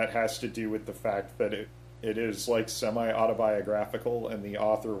again that has to do with the fact that it is like semi-autobiographical, and the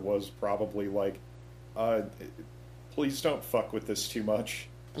author was probably like, please don't fuck with this too much.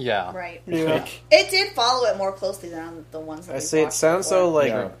 Yeah. Right. Yeah. It did follow it more closely than the ones that I say it sounds before. so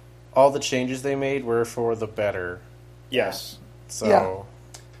like all the changes they made were for the better. Yes. So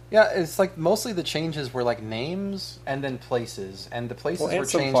yeah, it's like mostly the changes were like names and then places, and the places were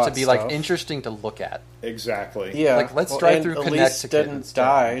changed to be like interesting to look at. Exactly. Yeah. Like let's drive through Elise Connecticut. Didn't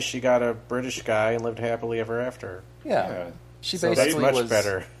die. She got a British guy and lived happily ever after. Yeah. She so basically that's much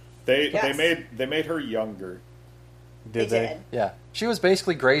better. They made her younger. Did they? Yeah. She was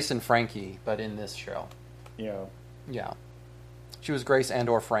basically Grace and Frankie, but in this show. Yeah. Yeah. She was Grace and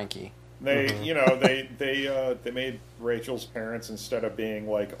or Frankie. They, they made Rachel's parents, instead of being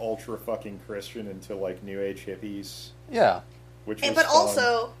like ultra fucking Christian, into like New Age hippies. Yeah. But fun.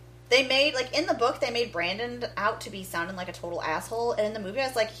 Also, they made, like, in the book, they made Brandon out to be sounding like a total asshole, and in the movie, I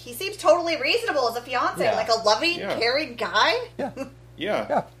was like, he seems totally reasonable as a fiance, like a loving, caring guy. Yeah.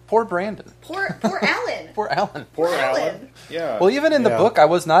 Yeah. Poor Brandon. Poor Alan. Poor Alan. Poor Alan. Yeah. Well, even in the book, I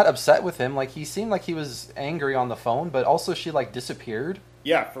was not upset with him. Like, he seemed like he was angry on the phone, but also she, like, disappeared.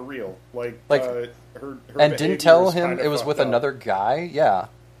 Yeah, for real. Like her and didn't tell him it was with another guy. Yeah.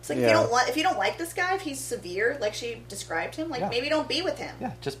 It's like if you don't like this guy, if he's severe, like she described him, like maybe don't be with him.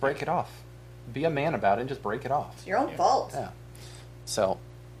 Yeah, just break it off. Be a man about it and just break it off. It's your own fault. Yeah. So,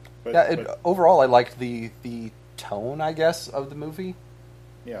 overall, I liked the tone, I guess, of the movie.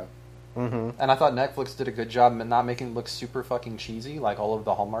 Yeah. Mm-hmm. And I thought Netflix did a good job not making it look super fucking cheesy like all of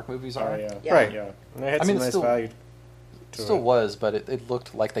the Hallmark movies are. Yeah. Right. Yeah. And it had some nice value. It still was, but it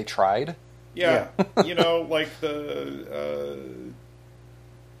looked like they tried. Yeah. Like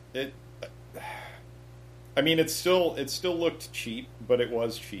I mean, it still looked cheap, but it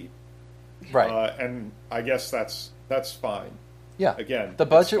was cheap. Right. And I guess that's fine. Yeah. Again, the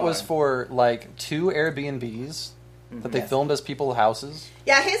budget was for like 2 Airbnbs that they filmed as people's houses.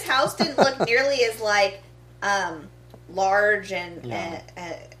 Yeah, his house didn't look nearly as like large and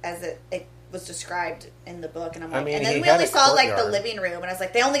as it was described in the book, and I'm like, and then we only saw like the living room, and I was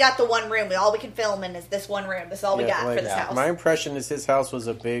like, they only got the one room. All we can film in is this one room. This is all we got for this house. My impression is his house was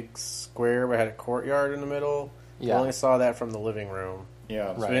a big square, but had a courtyard in the middle. Yeah, we only saw that from the living room.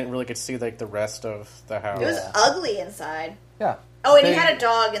 Yeah, so we didn't really get to see like the rest of the house. It was ugly inside. Yeah. Oh, and he had a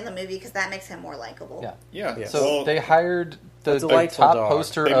dog in the movie because that makes him more likable. Yeah. So they hired the top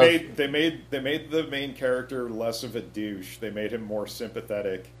poster. They made the main character less of a douche. They made him more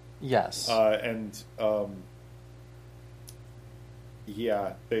sympathetic. Yes. They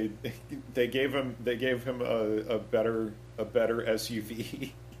gave him a better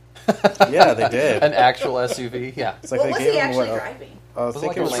SUV. Yeah, they did. An actual SUV. Yeah. It's like what was he actually driving? I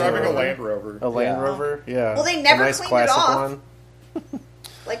think he was driving a Land Rover. A Land Rover. Yeah. Well, they never cleaned it off.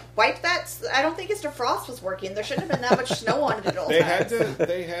 Like, wipe that. I don't think his defrost was working. There shouldn't have been that much snow on it at all. They had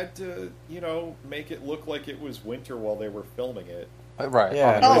to, make it look like it was winter while they were filming it. Right.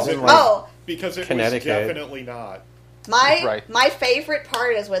 Yeah. Because it was definitely not. My favorite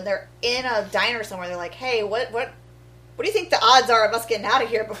part is when they're in a diner somewhere. They're like, "Hey, what do you think the odds are of us getting out of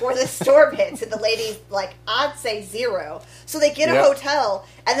here before this storm hits?" And the lady's like, "I'd say 0." So they get a hotel,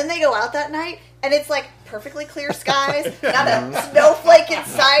 and then they go out that night, and it's like perfectly clear skies, not a snowflake in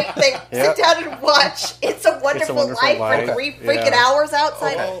sight. They sit down and watch It's a Wonderful Life for 3 freaking hours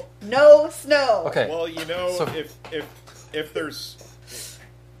outside. Okay. No snow. Okay. Well, if there's...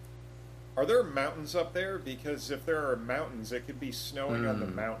 Are there mountains up there? Because if there are mountains, it could be snowing on the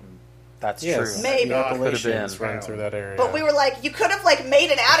mountain. That's true. Maybe. Appalachians run through that area. But we were like, you could have like made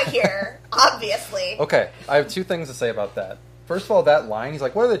it out of here Obviously. Okay, I have two things to say about that. First of all, that line, he's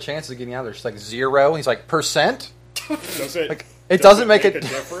like, what are the chances of getting out of there? She's like, 0. He's like, %? Does it, like, it doesn't make a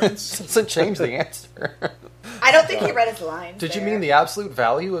difference? It doesn't change the answer. I don't think he read his lines. Did you mean the absolute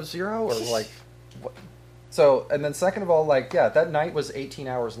value of 0? Or like, what? So, and then second of all, like, yeah, that night was 18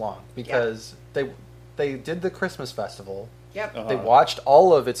 hours long because they did the Christmas festival. Yep. They watched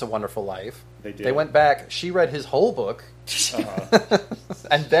all of It's a Wonderful Life. They did. They went back. She read his whole book.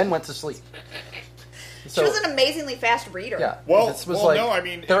 And then went to sleep. So, she was an amazingly fast reader. Yeah. Well, this was like, no, I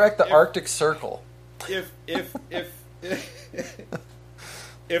mean... They're at the Arctic Circle.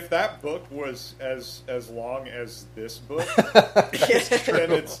 If that book was as long as this book,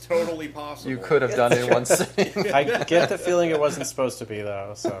 then it's totally possible. You could have done it in one sitting. I get the feeling it wasn't supposed to be,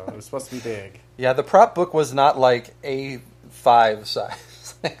 though, so it was supposed to be big. Yeah, the prop book was not like A5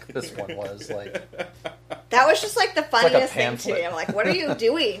 size like this one was. Like that was just like the funniest like thing to me. I'm like, what are you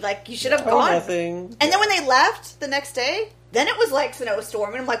doing? Like, you should have gone. Nothing. And then when they left the next day, then it was like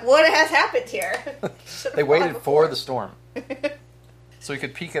snowstorm, and I'm like, what has happened here? They waited for the storm. So he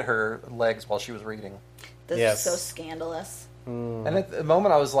could peek at her legs while she was reading. This is so scandalous. And at the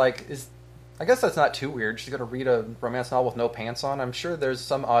moment I was like, I guess that's not too weird. She's going to read a romance novel with no pants on. I'm sure there's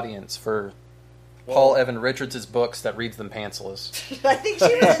some audience for Paul Evan Richards' books that reads them pantsless. I think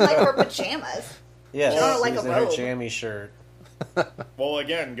she was in like her pajamas. Yeah, she was in her jammy shirt. Well,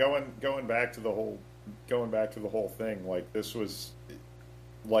 again, going back to the whole thing, like this was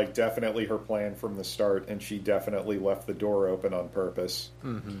like definitely her plan from the start, and she definitely left the door open on purpose.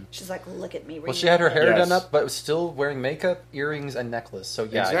 Mm-hmm. She's like, look at me. Well, she had her hair done up, but was still wearing makeup, earrings, and necklace. So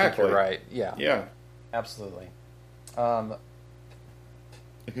yeah, exactly. I think you're right. Yeah, absolutely. So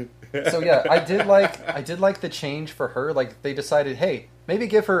yeah, I did like the change for her. Like they decided, hey, maybe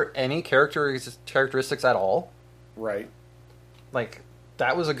give her any characteristics at all. Right. Like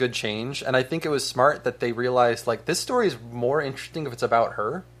that was a good change, and I think it was smart that they realized like this story is more interesting if it's about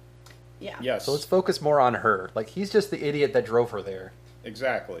her. Yeah. Yes. So let's focus more on her. Like he's just the idiot that drove her there.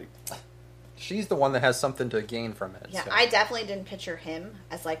 Exactly. She's the one that has something to gain from it. Yeah, so. I definitely didn't picture him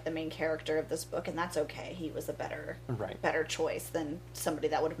as like the main character of this book, and that's okay. He was a better choice than somebody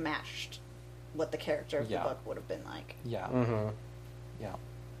that would have matched what the character of the book would have been like. Yeah. Mm-hmm. Yeah.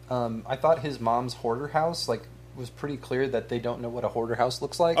 I thought his mom's hoarder house like was pretty clear that they don't know what a hoarder house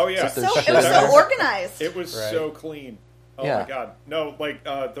looks like. Oh yeah, it was so organized. It was so clean. Oh my god! No, like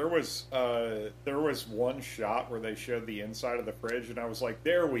there was one shot where they showed the inside of the fridge, and I was like,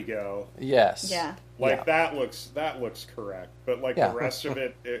 "There we go." Yes. Yeah. Like that looks correct, but like the rest of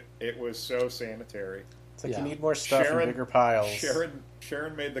it was so sanitary. It's like you need more stuff in bigger piles.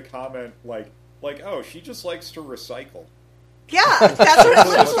 Sharon made the comment like oh, she just likes to recycle. Yeah, that's what it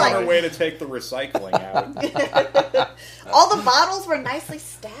looks like. On her way to take the recycling out. All the bottles were nicely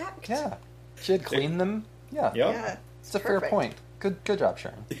stacked. Yeah, she had cleaned them. Yeah. Yep. Yeah. It's a fair point. Good job,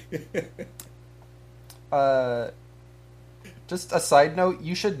 Sharon. Just a side note: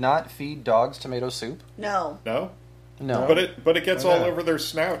 you should not feed dogs tomato soup. No. No. But it gets all over their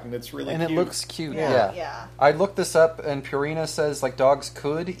snout, and it's really cute. It looks cute. Yeah. I looked this up, and Purina says like dogs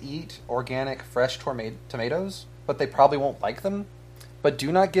could eat organic fresh tomatoes, but they probably won't like them. But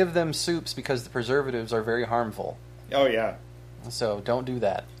do not give them soups because the preservatives are very harmful. Oh yeah. So don't do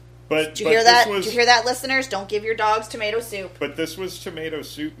that. Did you hear that? Did you hear that, listeners? Don't give your dogs tomato soup. But this was tomato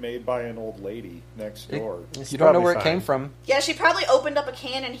soup made by an old lady next door. You don't know where it came from. Yeah, she probably opened up a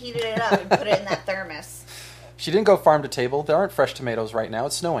can and heated it up and put it in that thermos. She didn't go farm to table. There aren't fresh tomatoes right now.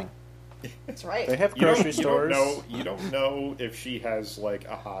 It's snowing. That's right. They have grocery stores. You don't know if she has like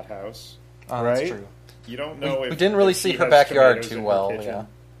a hothouse. Oh, right? That's true. You don't know we didn't really see her backyard too well. Yeah.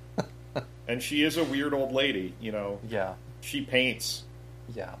 And she is a weird old lady. Yeah. She paints.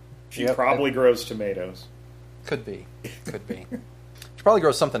 Yeah. She probably grows tomatoes. Could be. She probably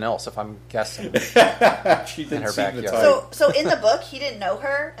grows something else, if I'm guessing. She in her backyard. So in the book, he didn't know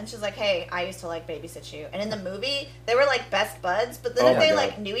her, and she's like, "Hey, I used to like babysit you." And in the movie, they were like best buds. But then if they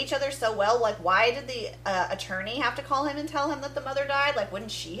like knew each other so well, like why did the attorney have to call him and tell him that the mother died? Like,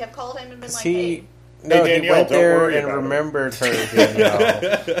 wouldn't she have called him and been like, "Hey"? No, he went there and remembered her. He didn't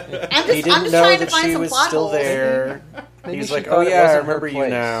know that she was still there. He's like, "Oh yeah, I remember you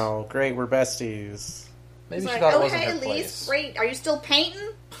now. Great, we're besties." Maybe she thought it wasn't her place. place. Great. Are you still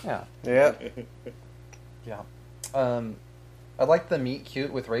painting? Yeah. Yep. Yeah. I like the meet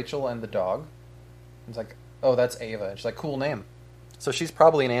cute with Rachel and the dog. It's like, oh, that's Ava. And she's like, cool name. So she's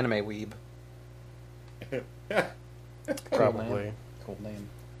probably an anime weeb. Probably. Cool name.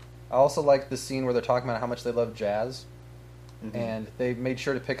 I also like the scene where they're talking about how much they love jazz. Mm-hmm. And they made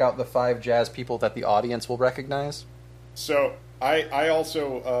sure to pick out the 5 jazz people that the audience will recognize. So I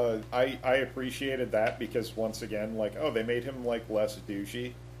also I appreciated that because once again, like, oh, they made him like less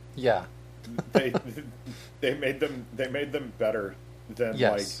douchey. Yeah. They made them better than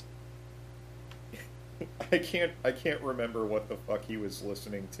yes. like I can't remember what the fuck he was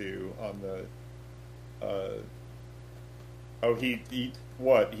listening to on the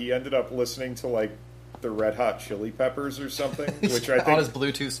he ended up listening to like the Red Hot Chili Peppers or something, which I think on his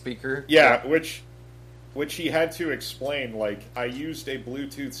Bluetooth speaker. Yeah, which he had to explain, like, I used a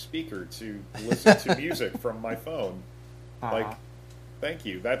Bluetooth speaker to listen to music from my phone. Like, thank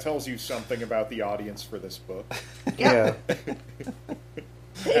you. That tells you something about the audience for this book. Yeah.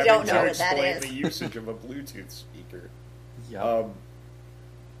 They don't know what that is. The usage of a Bluetooth speaker. Yep.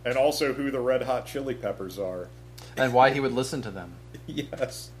 And also who the Red Hot Chili Peppers are. And why he would listen to them.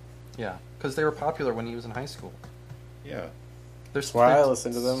 Yes. Yeah, because they were popular when he was in high school. Yeah. That's why I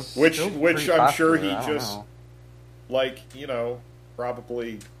listened to them. Which I'm sure he just, like,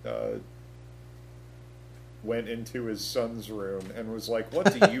 probably went into his son's room and was like,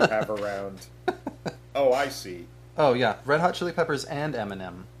 what do you have around? Oh, I see. Oh, yeah. Red Hot Chili Peppers and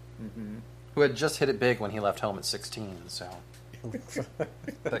Eminem, mm-hmm. who had just hit it big when he left home at 16, so...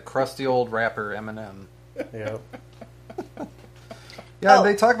 that crusty old rapper, Eminem. Yeah. Yeah,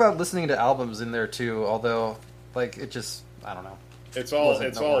 They talk about listening to albums in there, too, although, like, it just... I don't know. It's all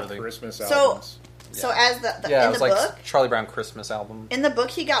Christmas albums. So as in it was the like book, Charlie Brown Christmas album. In the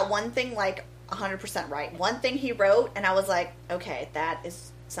book, he got one thing like 100% right. One thing he wrote, and I was like, okay, that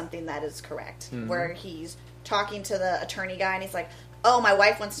is something that is correct. Mm-hmm. Where he's talking to the attorney guy, and he's like, "Oh, my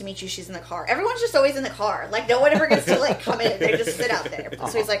wife wants to meet you. She's in the car." Everyone's just always in the car. Like, no one ever gets to like come in. They just sit out there.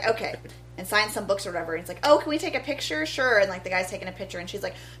 So he's like, "Okay," and sign some books or whatever. And he's like, "Oh, can we take a picture?" Sure. And like the guy's taking a picture, and she's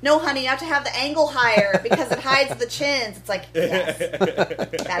like, "No, honey, you have to have the angle higher because it hides the chins." It's like, yes,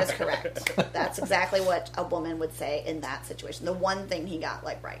 that is correct. That's exactly what a woman would say in that situation. The one thing he got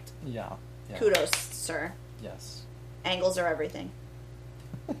like right. Yeah. Kudos, sir. Yes. Angles are everything.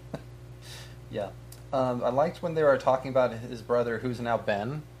 Yeah. I liked when they were talking about his brother, who's now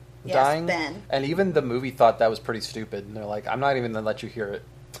Ben, yes, dying. Ben. And even the movie thought that was pretty stupid. And they're like, I'm not even going to let you hear it.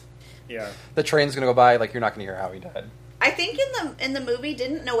 Yeah. The train's going to go by, like, you're not going to hear how he died. I think in the movie,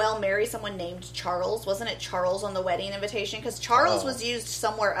 didn't Noelle marry someone named Charles? Wasn't it Charles on the wedding invitation? Because Charles was used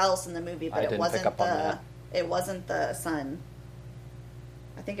somewhere else in the movie, but it wasn't the son.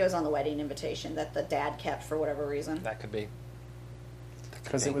 I think it was on the wedding invitation that the dad kept for whatever reason. That could be.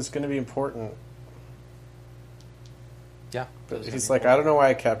 Because it was going to be important. Yeah. But he's like, I don't know why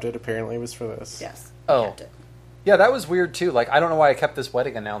I kept it. Apparently it was for this. Yes. Kept it. Yeah, that was weird too. Like, I don't know why I kept this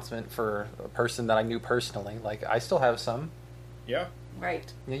wedding announcement for a person that I knew personally. Like, I still have some. Yeah.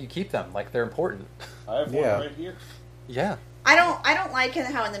 Right. Yeah, you keep them. Like, they're important. I have one right here. Yeah. I don't like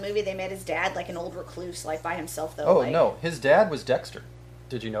how in the movie they made his dad like an old recluse, like by himself though. Oh, no. His dad was Dexter.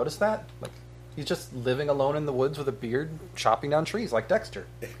 Did you notice that? Like, he's just living alone in the woods with a beard, chopping down trees like Dexter.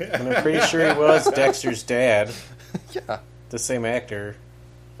 And I'm pretty sure he was Dexter's dad. Yeah. The same actor.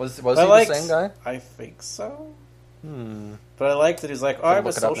 Was he the same guy? I think so. But I liked that he's like, I'm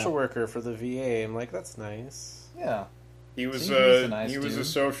a social worker for the VA. I'm like, that's nice. Yeah. He was a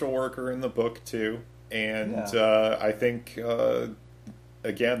social worker in the book too, and I think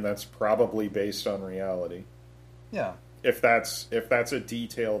again that's probably based on reality. Yeah. If that's a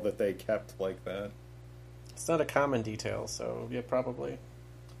detail that they kept like that. It's not a common detail, so yeah, probably.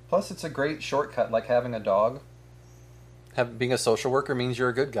 Plus, it's a great shortcut, like having a dog. Being a social worker means you're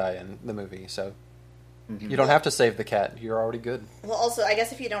a good guy in the movie, so you don't have to save the cat. You're already good. Well, also, I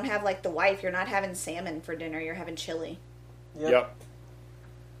guess if you don't have like the wife, you're not having salmon for dinner. You're having chili. Yep.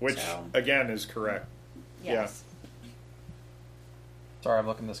 Which again is correct. Yes. Yeah. Sorry, I'm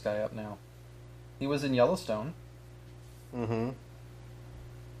looking this guy up now. He was in Yellowstone. Mm-hmm.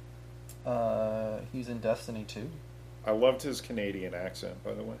 He's in Destiny 2. I loved his Canadian accent,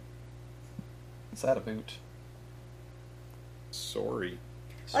 by the way. Is that a boot? Sorry.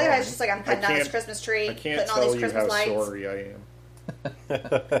 Oh, yeah, it's just like I'm putting on this Christmas tree, putting all these Christmas lights. Sorry I am.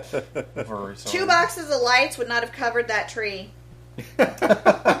 Very sorry. 2 boxes of lights would not have covered that tree. They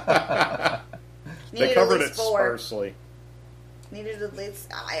covered it sparsely. Needed at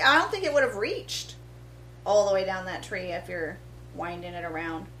least. I don't think it would have reached all the way down that tree if you're winding it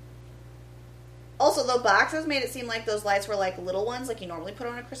around. Also, the boxes made it seem like those lights were like little ones, like you normally put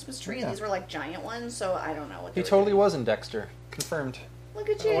on a Christmas tree, and these were like giant ones. So I don't know what. He totally was in Dexter. Confirmed. Look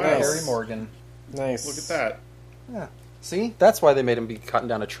at you, Harry Morgan. Nice. Look at that. Yeah. See, that's why they made him be cutting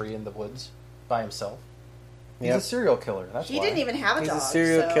down a tree in the woods by himself. He's a serial killer. That's he why. didn't even have a dog. He's a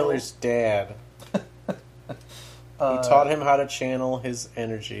serial killer's dad. He taught him how to channel his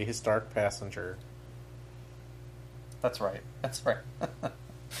energy, his dark passenger. That's right.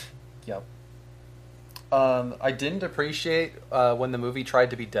 Yep. I didn't appreciate when the movie tried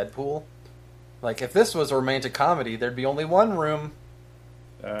to be Deadpool. Like, if this was a romantic comedy, there'd be only one room.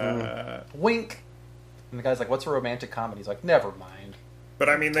 Wink. And the guy's like, what's a romantic comedy? He's like, never mind. But,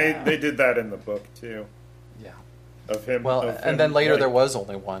 I mean, they did that in the book, too. Yeah. Of him. Well, of him, and then later there was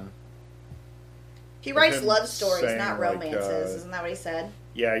only one. He writes love stories, not romances. Isn't that what he said?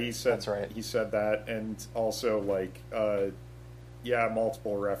 Yeah, he said that's right. He said that, and also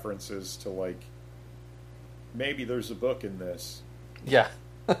multiple references to maybe there's a book in this. Yeah.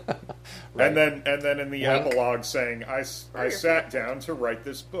 Right. And then in the epilogue saying, I sat down to write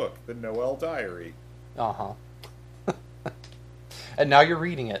this book, the Noel Diary. Uh-huh. And now you're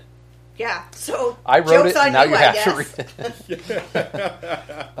reading it. Yeah, so I wrote it, and now you have to read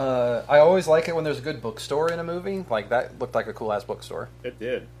it. I always like it when there's a good bookstore in a movie. Like, that looked like a cool-ass bookstore. It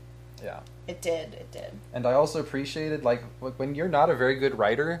did. Yeah. It did. And I also appreciated, when you're not a very good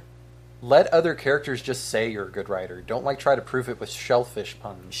writer, let other characters just say you're a good writer. Don't, try to prove it with shellfish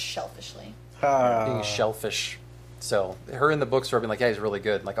puns. Shellfishly. Being shellfish. So, her in the bookstore being like, yeah, he's really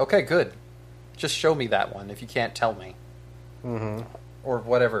good. Like, okay, good. Just show me that one if you can't tell me. Mm-hmm. Or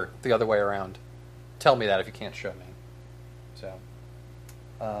whatever, the other way around. Tell me that if you can't show me. So,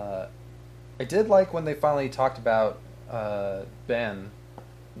 I did like when they finally talked about Ben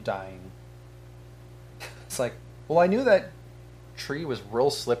dying. It's like, well, I knew that tree was real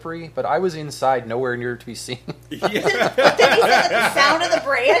slippery, but I was inside, nowhere near to be seen. Then he said that the sound of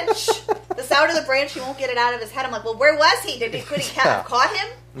the branch, he won't get it out of his head. I'm like, well, where was he? Could he have caught him?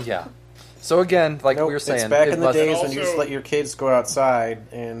 Yeah. So again, we were saying, it's back in the days when you just let your kids go outside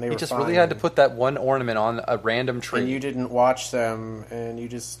and they were just really had to put that one ornament on a random tree. And you didn't watch them, and you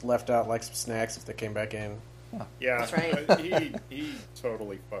just left out some snacks if they came back in. Yeah, that's right. He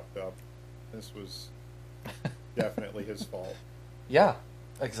totally fucked up. This was definitely his fault. Yeah,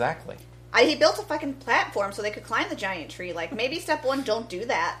 exactly. He built a fucking platform so they could climb the giant tree. Maybe step one, don't do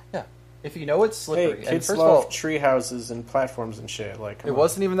that. Yeah. If you know it's slippery, hey, kids love tree houses and platforms and shit. It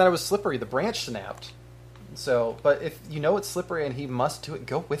wasn't even that it was slippery; the branch snapped. So, but if you know it's slippery and he must do it,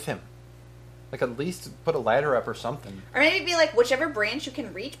 go with him. At least put a ladder up or something. Or maybe be whichever branch you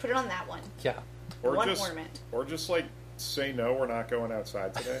can reach, put it on that one. Yeah. Or one ornament. Or just say no, we're not going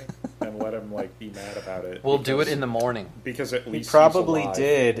outside today, and let him be mad about it. We'll do it in the morning because at least he probably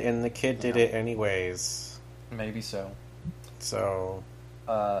did, and the kid did it anyways. Maybe so. So.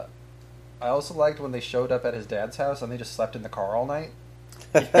 I also liked when they showed up at his dad's house and they just slept in the car all night.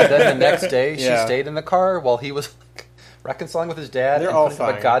 And then the next day, she stayed in the car while he was reconciling with his dad. They're all putting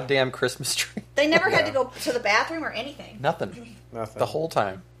up a goddamn Christmas tree. They never had to go to the bathroom or anything. Nothing. The whole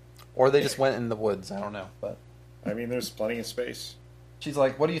time. Or they just went in the woods. I don't know. But I mean, there's plenty of space. She's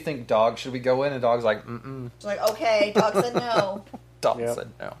like, what do you think, dog? Should we go in? And dog's like, mm-mm. She's like, okay. Dog said no. Dog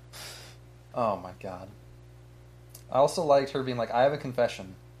said no. Oh, my God. I also liked her being like, I have a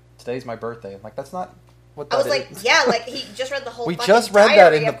confession. Today's my birthday. I'm like, that's not what that is. I was like, yeah, he just read the whole we fucking just read diary.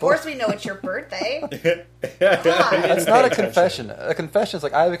 that in the book. Of course we know it's your birthday. That's not a confession. A confession is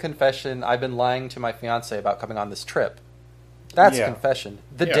I have a confession. I've been lying to my fiance about coming on this trip. That's a confession.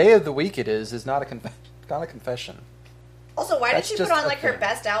 The day of the week it is not a confession. Also, why did she put on her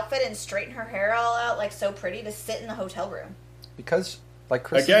best outfit and straighten her hair all out so pretty to sit in the hotel room? Because,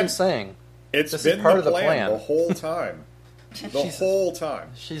 Chris has been saying, it's been part of the plan the whole time. The whole time.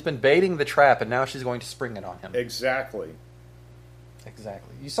 She's been baiting the trap, and now she's going to spring it on him. Exactly.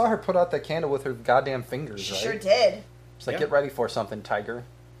 You saw her put out that candle with her goddamn fingers, right? She sure did. She's like, get ready for something, tiger.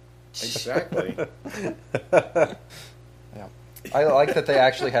 Exactly. Yeah. I like that they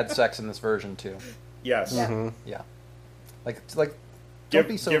actually had sex in this version, too. Yes. Mm-hmm. Yeah. Don't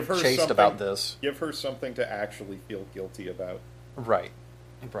be so chaste about this. Give her something to actually feel guilty about. Right.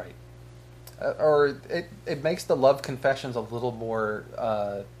 Or it makes the love confessions a little more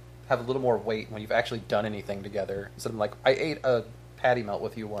have a little more weight when you've actually done anything together. Instead of I ate a patty melt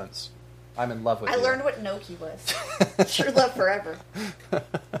with you once. I'm in love with you. I learned what gnocchi was. True love forever.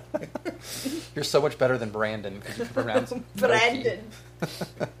 You're so much better than Brandon because you can pronounce Brandon.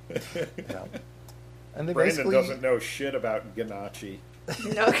 Yeah. And they Brandon doesn't know shit about ganache.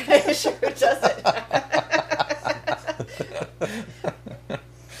 No, sure doesn't.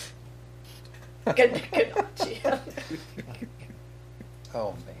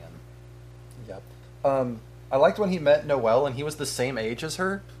 Oh man. Yep. I liked when he met Noelle and he was the same age as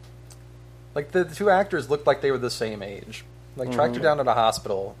her. The two actors looked like they were the same age. Tracked her down at a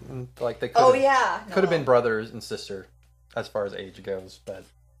hospital. And, they could could have been brothers and sister as far as age goes, but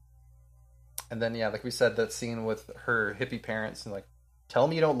and then like we said, that scene with her hippie parents and Tell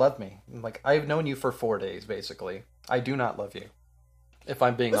me you don't love me. Like, I've known you for 4 days, basically. I do not love you. If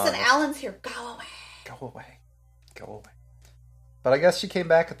I'm being honest. Listen, Alan's here. Go away. Go away. Go away. But I guess she came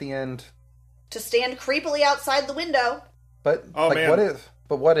back at the end. To stand creepily outside the window. But, man.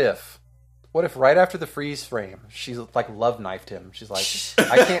 what if right after the freeze frame, she's like love knifed him. She's like,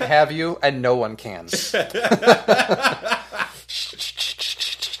 I can't have you, and no one can.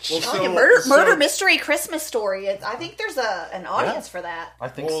 Murder mystery Christmas story. I think there's an audience for that. I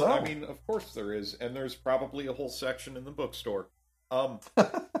think so. I mean, of course there is, and there's probably a whole section in the bookstore. But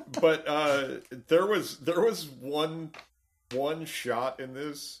there was one shot in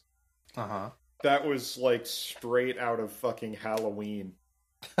this that was like straight out of fucking Halloween.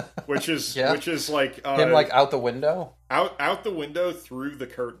 Which is like him like out the window? Out the window through the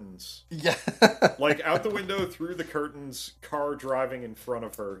curtains. Yeah. Like out the window through the curtains, car driving in front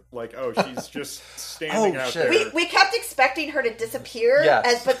of her. Like, oh, she's just standing out there. We kept expecting her to disappear,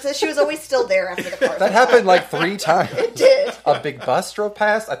 but she was always still there after the car. That happened like 3 times. It did. A big bus drove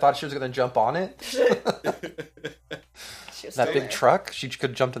past. I thought she was going to jump on it. That big truck, she could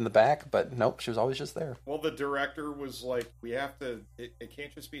have jumped in the back, but nope, she was always just there. Well, the director was like, we have to, it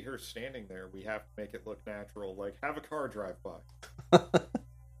can't just be her standing there. We have to make it look natural. Like, have a car drive by.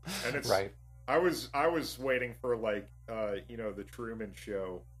 And it's, right. I was waiting for, like, the Truman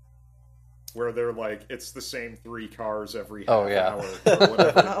Show, where they're like, it's the same 3 cars every half hour or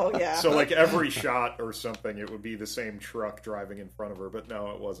whatever. Oh, yeah. So, like, every shot or something, it would be the same truck driving in front of her, but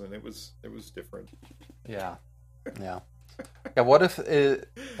no, it wasn't. It was different. Yeah. Yeah. Yeah, what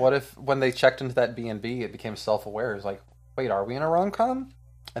if when they checked into that B&B, it became self-aware? It's like, wait, are we in a rom-com?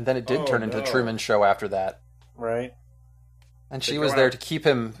 And then it did turn into Truman Show after that. Right. And she was there to keep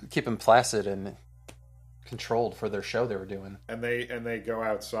him placid and controlled for their show they were doing. And they go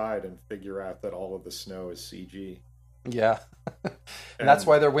outside and figure out that all of the snow is CG. Yeah. And that's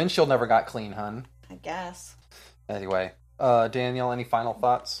why their windshield never got clean, hun. I guess. Anyway, Danielle, any final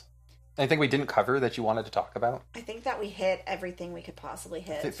thoughts? Anything we didn't cover that you wanted to talk about? I think that we hit everything we could possibly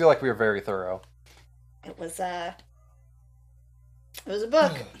hit. I feel like we were very thorough. It was a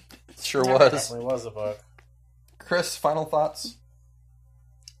book. It sure was. It was a book. Chris, final thoughts?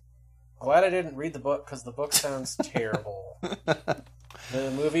 Glad I didn't read the book, because the book sounds terrible.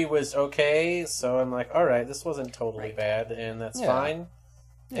 The movie was okay, so I'm like, alright, this wasn't totally bad, and that's fine.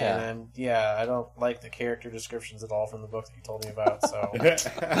 Yeah. And I don't like the character descriptions at all from the book that you told me about, so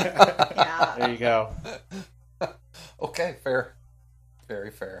there you go. Okay, fair. Very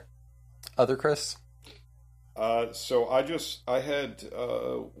fair. Other Chris? So I had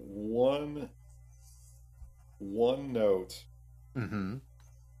one note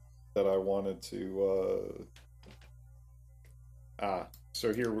that I wanted to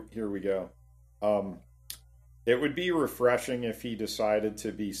so here we go. It would be refreshing if he decided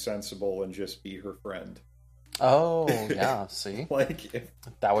to be sensible and just be her friend. Oh, yeah, see? Like,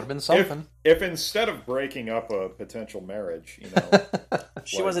 that would have been something. If instead of breaking up a potential marriage,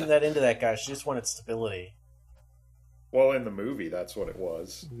 she wasn't that into that guy. She just wanted stability. Well, in the movie, that's what it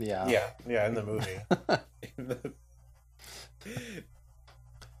was. Yeah. Yeah, in the movie.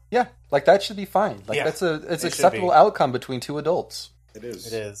 Yeah, like that should be fine. Like it's acceptable outcome between 2 adults. It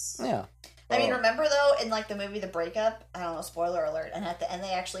is. It is. Yeah. I mean, remember though, in like the movie The Breakup, I don't know, spoiler alert, and at the end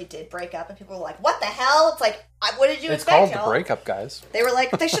they actually did break up, and people were like, "What the hell?" It's like, what did you expect? It's called y'all? The Breakup, guys. They were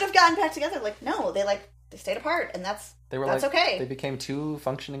like, they should have gotten back together. Like, no, they stayed apart, and that's okay. They became 2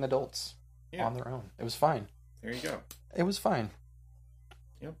 functioning adults on their own. It was fine. There you go. It was fine.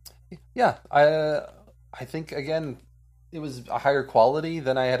 Yep. Yeah, I think again, it was a higher quality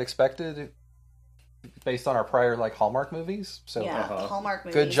than I had expected. Based on our prior Hallmark movies, so Hallmark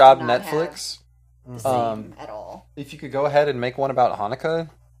movies. Good job, Netflix. At all. If you could go ahead and make one about Hanukkah,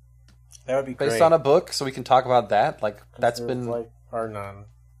 that would be based great. on a book, so we can talk about that. Like that's been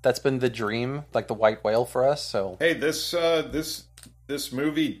that's been the dream, like the white whale for us. So hey, this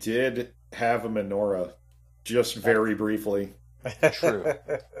movie did have a menorah, just very briefly. True.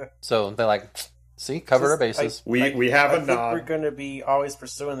 So they're see, covered our bases. We have a nod. We're going to be always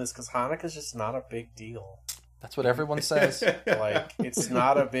pursuing this because Hanukkah's just not a big deal. That's what everyone says. It's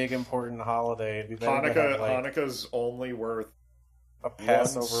not a big important holiday. Hanukkah's only worth a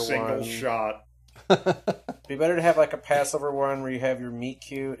Passover single shot. Be better to have a Passover one where you have your meet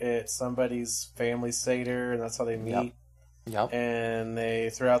cute at somebody's family seder, and that's how they meet. Yep. And they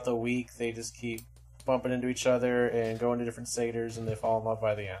throughout the week they just keep bumping into each other and going to different seders, and they fall in love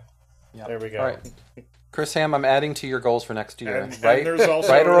by the end. Yep. There we go. All right. Chris Ham, I'm adding to your goals for next year. And write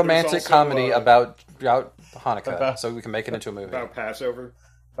a romantic comedy about Hanukkah, about, so we can make it into a movie. About Passover.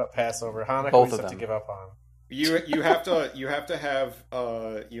 Hanukkah Both we of have them. to give up on. You have to have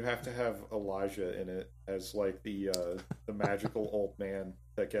Elijah in it as like the magical old man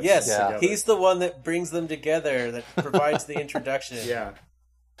that gets yes, them together. He's the one that brings them together, that provides the introduction. Yeah.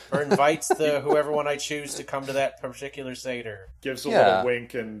 Or invites whoever one I choose to come to that particular Seder. Gives a little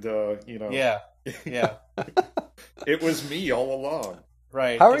wink and Yeah. It was me all along.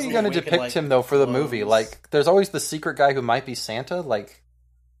 Right. How are you going to depict him though for the movie? Like, there's always the secret guy who might be Santa. Like,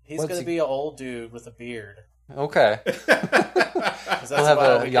 he's going to be an old dude with a beard. Okay. That's he'll have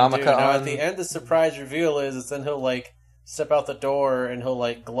a yarmulke on. Now, at the end, the surprise reveal is then he'll like step out the door and he'll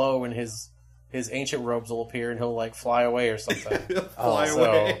like glow, and his ancient robes will appear, and he'll like fly away or something. Fly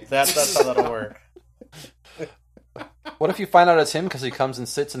away. So that's how that'll work. What if you find out it's him because he comes and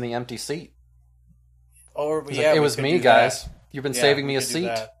sits in the empty seat? Or it was me, guys. You've been saving me a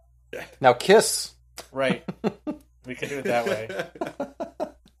seat. Now kiss. Right. We could do it that way.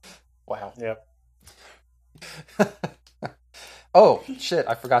 Wow. Yep. Oh, shit,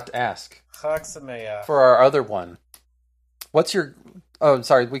 I forgot to ask. Chag Sameach. For our other one. What's your... Oh,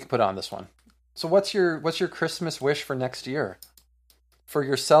 sorry, we can put on this one. So what's your Christmas wish for next year? For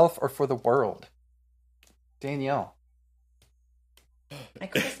yourself or for the world? Danielle. My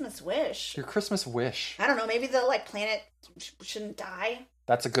Christmas wish. Your Christmas wish. I don't know. Maybe the planet shouldn't die.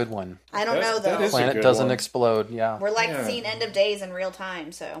 That's a good one. I don't know though. The planet doesn't explode. Yeah. We're seeing end of days in real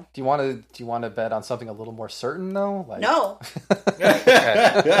time. So. Do you want to bet on something a little more certain though? Like... No.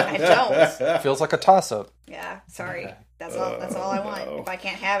 I don't. Feels like a toss up. Yeah. Sorry. Okay. That's all I want. No. If I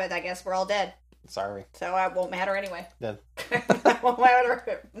can't have it, I guess we're all dead. Sorry. So it won't matter anyway. Yeah. won't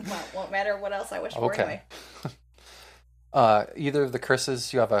matter what else I wish for anyway. Either of the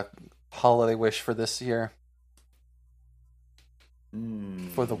Chris's, you have a holiday wish for this year?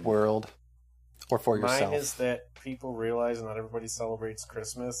 For the world? Or for yourself? Mine is that people realize not everybody celebrates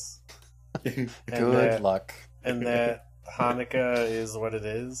Christmas. Good luck. And that Hanukkah is what it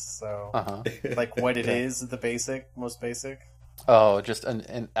is. So, what it is, the most basic. Oh, just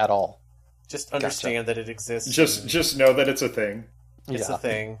at all. Just understand that it exists. Just know that it's a thing. It's a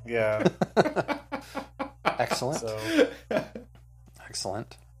thing, yeah. Excellent.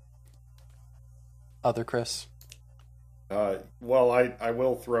 Excellent. Other Chris? Well, I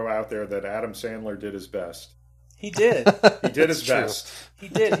will throw out there that Adam Sandler did his best. He did. He did his best. He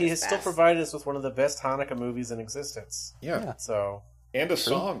did. He has still provided us with one of the best Hanukkah movies in existence. Yeah. So. And a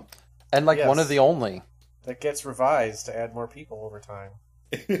song. And one of the only. That gets revised to add more people over time.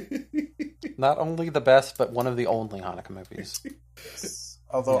 Not only the best, but one of the only Hanukkah movies. Yes.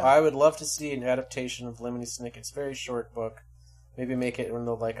 Although I would love to see an adaptation of Lemony Snicket's very short book. Maybe make it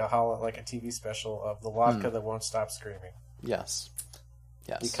into like a TV special of the Latka that won't stop screaming. Yes.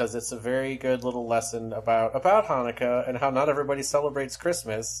 Because it's a very good little lesson about Hanukkah and how not everybody celebrates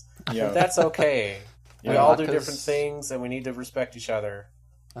Christmas. Yeah. But that's okay. We all do different things, and we need to respect each other.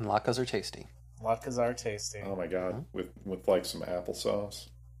 And latkes are tasty. Latkes are tasty. Oh my god, with like some applesauce.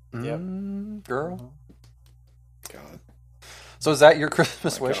 Yep, girl. God. So is that your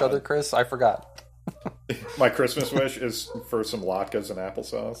Christmas wish, God. Other Chris? I forgot. My Christmas wish is for some latkes and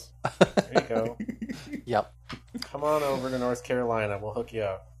applesauce. There you go. Yep. Come on over to North Carolina. We'll hook you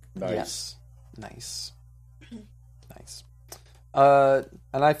up. Nice. Nice. And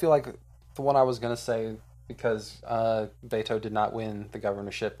I feel like the one I was going to say, because Beto did not win, the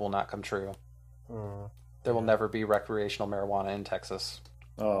governorship will not come true. There will never be recreational marijuana in Texas.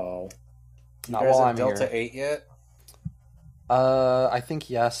 Oh. Not while I'm Delta here. 8 yet? I think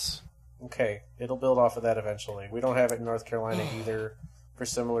yes. Okay, it'll build off of that eventually. We don't have it in North Carolina either for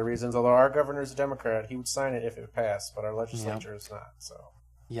similar reasons. Although our governor's a Democrat, he would sign it if it passed, but our legislature is not. So.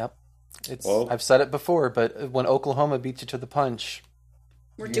 Yep. I've said it before, but when Oklahoma beats you to the punch,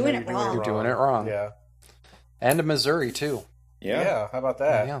 we're doing it wrong. You're doing it wrong. Yeah. And Missouri too. Yeah. How about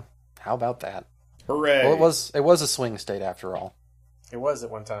that? Yeah. How about that? Hooray! Well, it was a swing state after all. It was at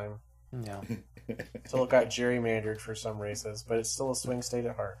one time. Yeah. Until it got gerrymandered for some races, but it's still a swing state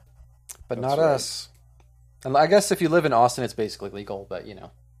at heart. But that's not right. Us. And I guess if you live in Austin, it's basically legal, but Yeah.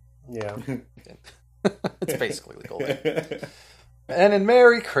 It's basically legal. And in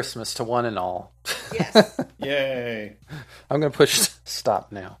Merry Christmas to one and all. Yes. Yay. I'm going to push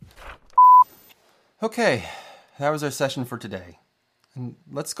stop now. Okay, that was our session for today. And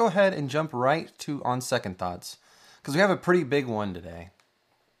let's go ahead and jump right to On Second Thoughts, because we have a pretty big one today.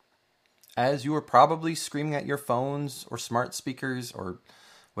 As you were probably screaming at your phones or smart speakers or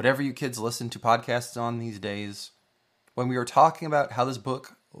whatever you kids listen to podcasts on these days, when we were talking about how this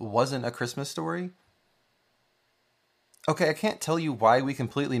book wasn't a Christmas story. Okay, I can't tell you why we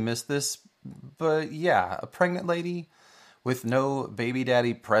completely missed this, but yeah, a pregnant lady with no baby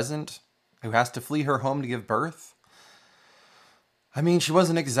daddy present who has to flee her home to give birth. I mean, she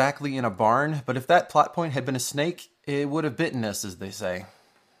wasn't exactly in a barn, but if that plot point had been a snake, it would have bitten us, as they say.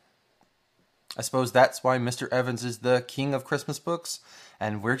 I suppose that's why Mr. Evans is the king of Christmas books,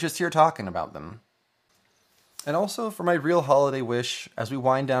 and we're just here talking about them. And also for my real holiday wish, as we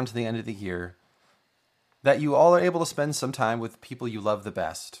wind down to the end of the year, that you all are able to spend some time with people you love the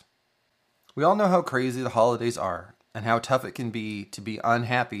best. We all know how crazy the holidays are, and how tough it can be to be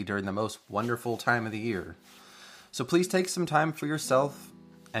unhappy during the most wonderful time of the year. So please take some time for yourself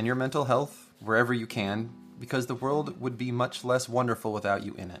and your mental health wherever you can, because the world would be much less wonderful without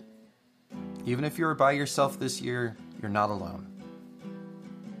you in it. Even if you're by yourself this year, you're not alone.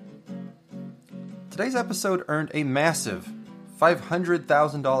 Today's episode earned a massive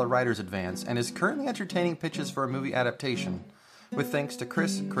 $500,000 writer's advance and is currently entertaining pitches for a movie adaptation, with thanks to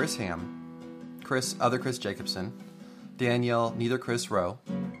Chris Ham, Chris Jacobson, Danielle Neither Chris Rowe.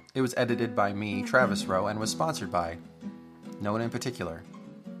 It was edited by me, Travis Rowe, and was sponsored by no one in particular.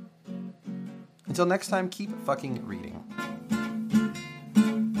 Until next time, keep fucking reading.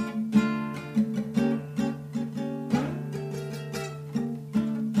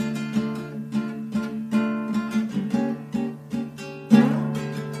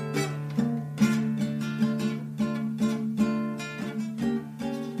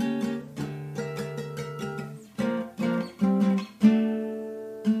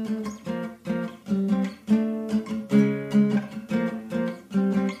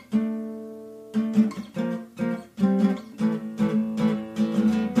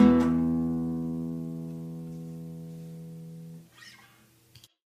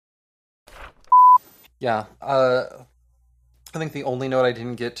 Yeah, I think the only note I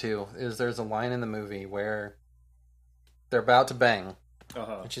didn't get to is there's a line in the movie where they're about to bang.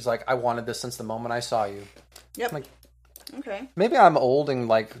 And she's like, I wanted this since the moment I saw you. Yep. Like, okay. Maybe I'm old and,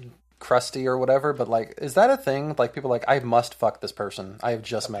 like, crusty or whatever, but, like, is that a thing? Like, people are like, I must fuck this person. I have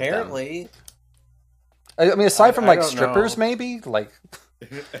just met them. Apparently. I mean, aside from, like, strippers, maybe? Like...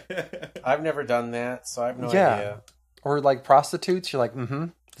 I've never done that, so I have no idea. Or, like, prostitutes, you're like,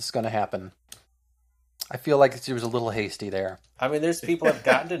 this is going to happen. I feel like she was a little hasty there. I mean, there's people I've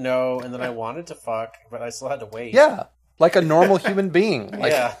gotten to know and then I wanted to fuck, but I still had to wait. Yeah, like a normal human being.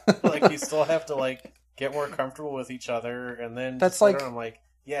 Like... Yeah, like you still have to like get more comfortable with each other, and then that's like I'm like,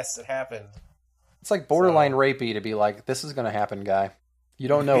 yes, it happened. It's like borderline rapey to be like, this is going to happen, guy. You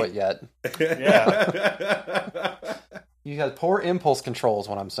don't know it yet. Yeah, you have poor impulse control is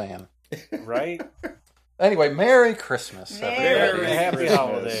what I'm saying. Right. Anyway, Merry Christmas. Merry Happy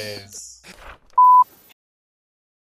holidays.